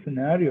is just a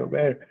scenario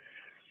where,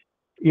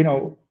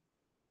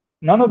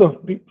 none of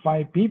the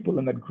 5 people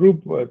in that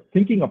group were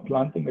thinking of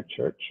planting a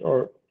church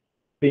or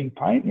being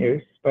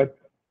pioneers, but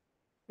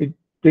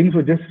things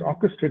were just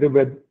orchestrated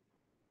where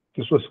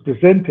this was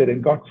presented,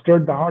 and God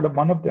stirred the heart of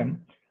one of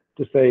them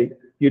to say,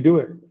 you do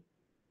it.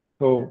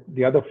 So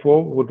the other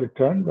 4 would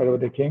return wherever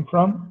they came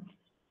from.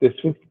 This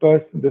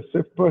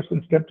 5th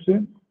person steps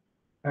in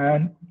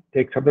and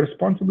takes up the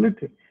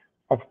responsibility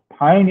of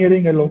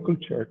pioneering a local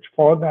church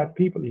for that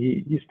people.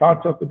 He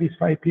starts off with these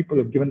 5 people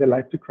who have given their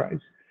life to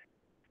Christ,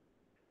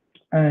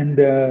 and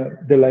their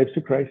lives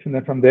to Christ, and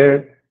then from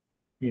there,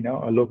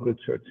 a local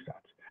church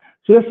starts.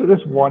 So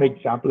that's one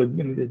example.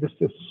 There's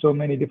just so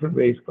many different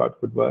ways God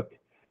could work,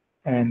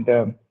 and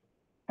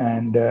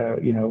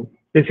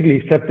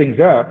basically set things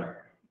up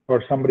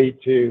for somebody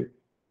to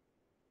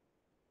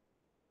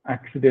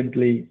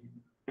accidentally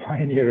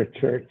pioneer a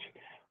church,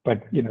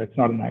 but it's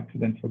not an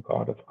accident for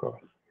God, of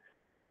course.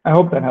 I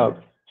hope that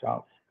helps,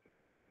 Charles.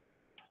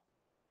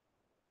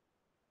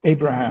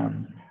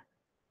 Abraham.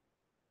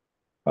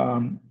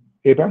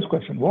 Abraham's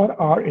question: what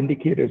are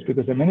indicators?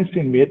 Because the ministry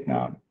in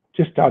Vietnam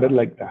just started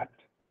like that.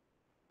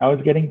 Now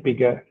it's getting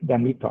bigger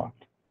than we thought.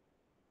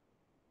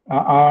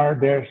 Are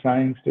there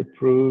signs to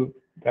prove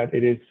that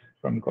it is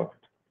from God?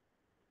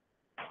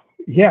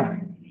 Yeah.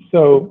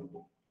 So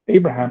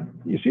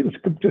Abraham, you see, the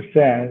scripture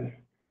says,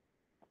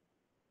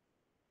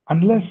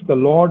 unless the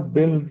Lord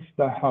builds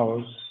the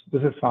house,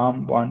 this is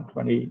Psalm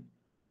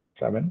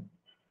 127,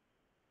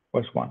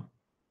 verse 1.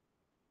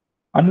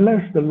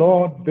 Unless the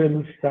Lord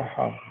builds the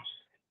house,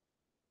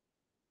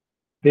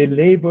 they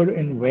labor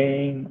in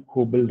vain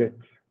who build it.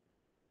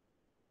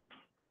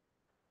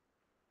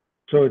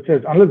 So it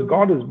says, unless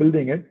God is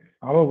building it,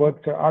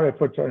 our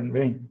efforts are in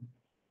vain.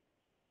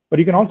 But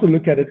you can also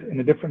look at it in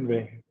a different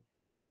way.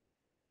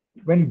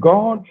 When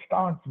God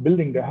starts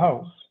building the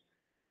house,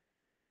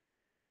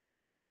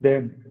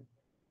 then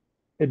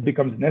it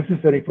becomes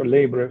necessary for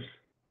laborers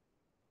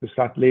to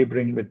start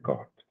laboring with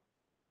God.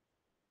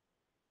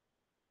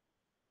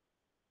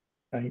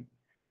 Right?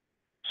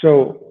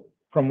 So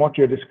from what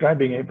you're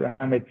describing,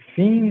 Abraham, it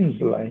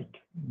seems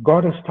like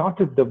God has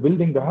started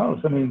building the house.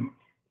 I mean,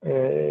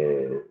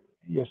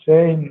 you're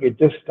saying it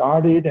just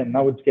started and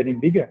now it's getting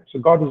bigger. So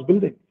God is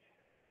building.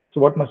 So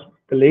what must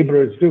the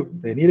laborers do?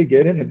 They need to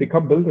get in and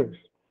become builders.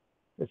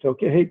 It's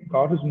okay. Hey,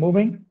 God is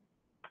moving.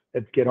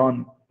 Let's get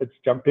on. Let's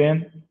jump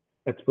in.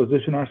 Let's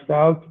position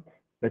ourselves.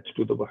 Let's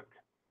do the work.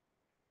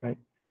 Right?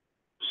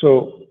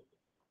 So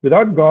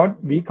without God,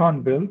 we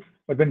can't build.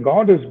 But when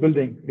God is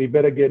building, we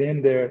better get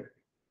in there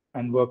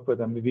and work with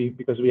them,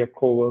 because we are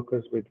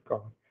co-workers with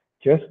God.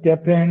 Just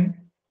step in,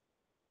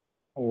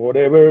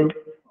 whatever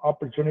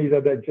opportunities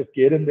are there, just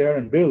get in there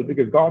and build,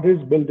 because God is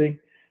building.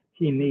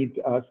 He needs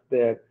us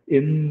there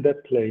in the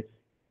place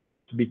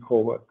to be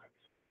co-workers.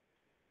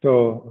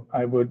 So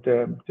I would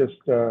just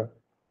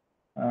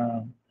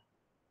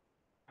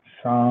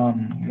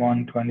Psalm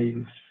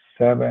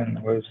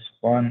 127, verse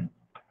 1,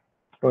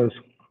 1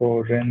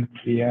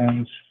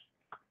 Corinthians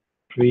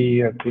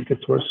 3, I think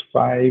it's verse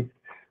 5.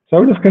 So I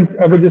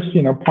would just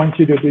point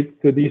you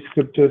to these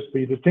scriptures for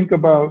you to think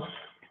about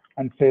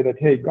and say that,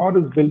 hey, God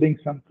is building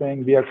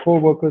something. We are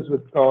co-workers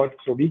with God,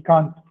 so we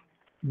can't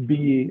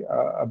be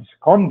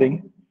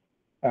absconding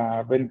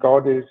when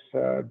God is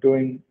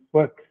doing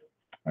work,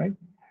 right?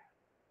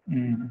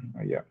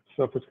 Yeah.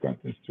 So 1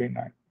 Corinthians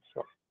 3:9.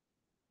 So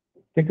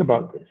think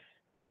about this.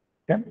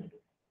 Okay.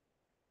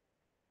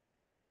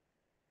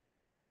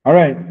 All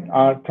right.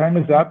 Our time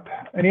is up.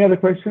 Any other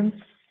questions?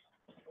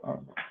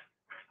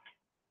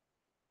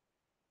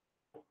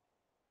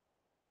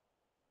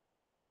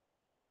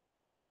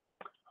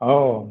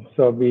 Oh,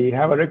 so we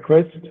have a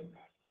request.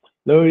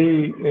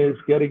 Louis is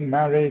getting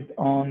married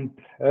on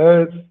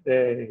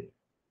Thursday.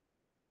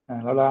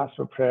 And I'll ask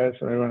for prayers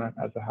for everyone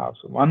at the house.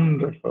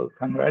 Wonderful.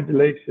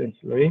 Congratulations,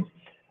 Louis.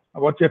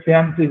 What's your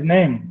fiance's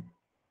name?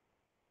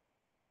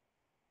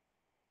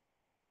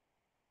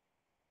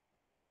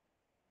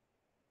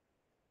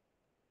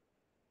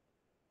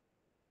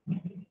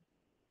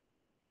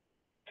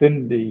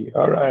 Cindy.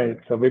 All right.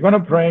 So we're going to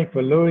pray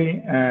for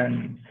Louis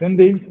and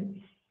Cindy.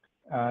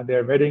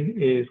 Their wedding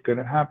is going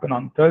to happen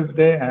on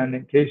Thursday. And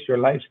in case you're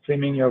live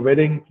streaming your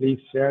wedding, please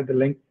share the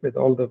link with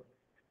all the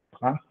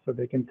class so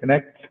they can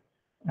connect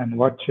and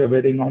watch your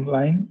wedding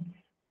online.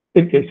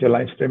 In case you're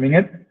live streaming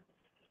it,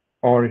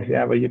 or if you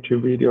have a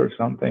YouTube video or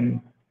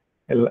something,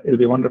 it'll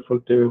be wonderful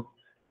to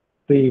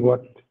see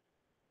what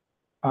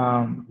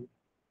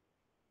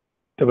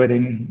the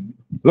wedding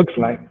looks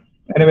like.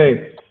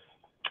 Anyway,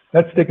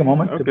 let's take a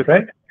moment to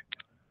pray.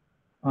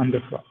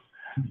 Wonderful.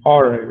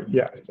 All right,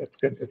 yeah, that's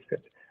good, that's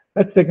good.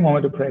 Let's take a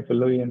moment to pray for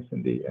Louis and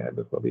Cindy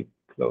before we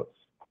close.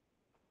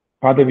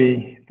 Father,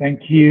 we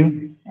thank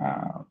you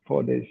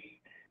for this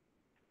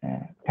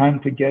time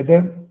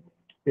together.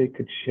 We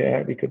could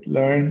share, we could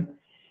learn.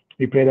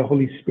 We pray the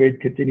Holy Spirit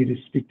continue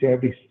to speak to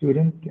every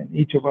student and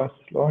each of us,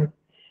 Lord,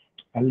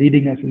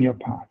 leading us in your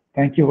path.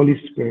 Thank you,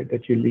 Holy Spirit,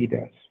 that you lead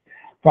us.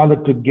 Father,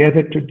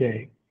 together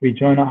today, we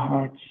join our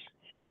hearts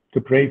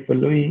to pray for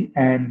Louis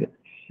and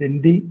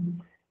Cindy.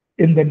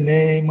 In the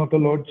name of the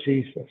Lord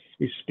Jesus,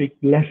 we speak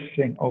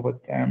blessing over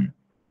them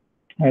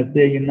as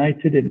they're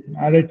united in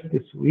marriage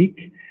this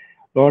week.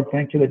 Lord,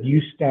 thank you that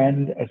you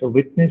stand as a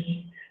witness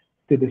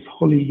to this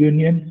holy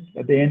union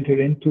that they enter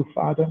into,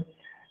 Father.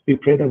 We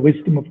pray the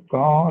wisdom of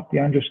God, the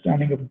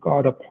understanding of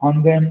God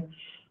upon them,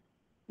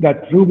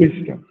 that through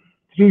wisdom,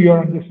 through your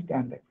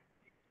understanding,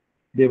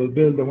 they will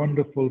build a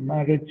wonderful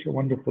marriage, a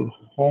wonderful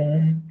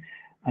home,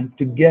 and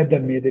together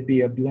may they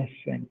be a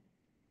blessing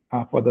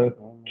for the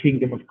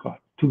kingdom of God.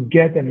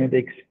 Together may they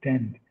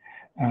extend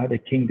the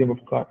kingdom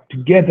of God.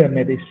 Together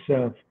may they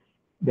serve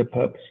the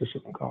purposes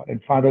of God.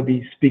 And Father,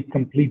 we speak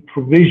complete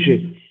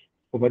provision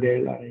over their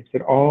lives,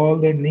 that all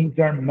their needs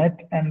are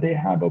met and they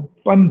have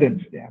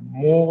abundance. They have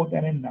more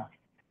than enough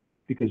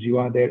because you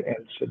are their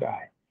El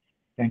Shaddai.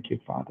 Thank you,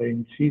 Father,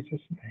 in Jesus'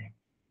 name.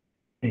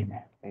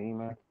 Amen.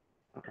 Amen.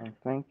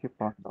 Thank you,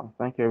 Pastor.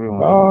 Thank you,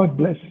 everyone. God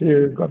bless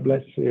you. God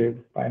bless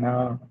you. Bye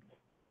now.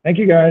 Thank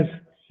you, guys.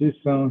 See you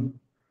soon.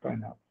 Bye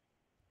now.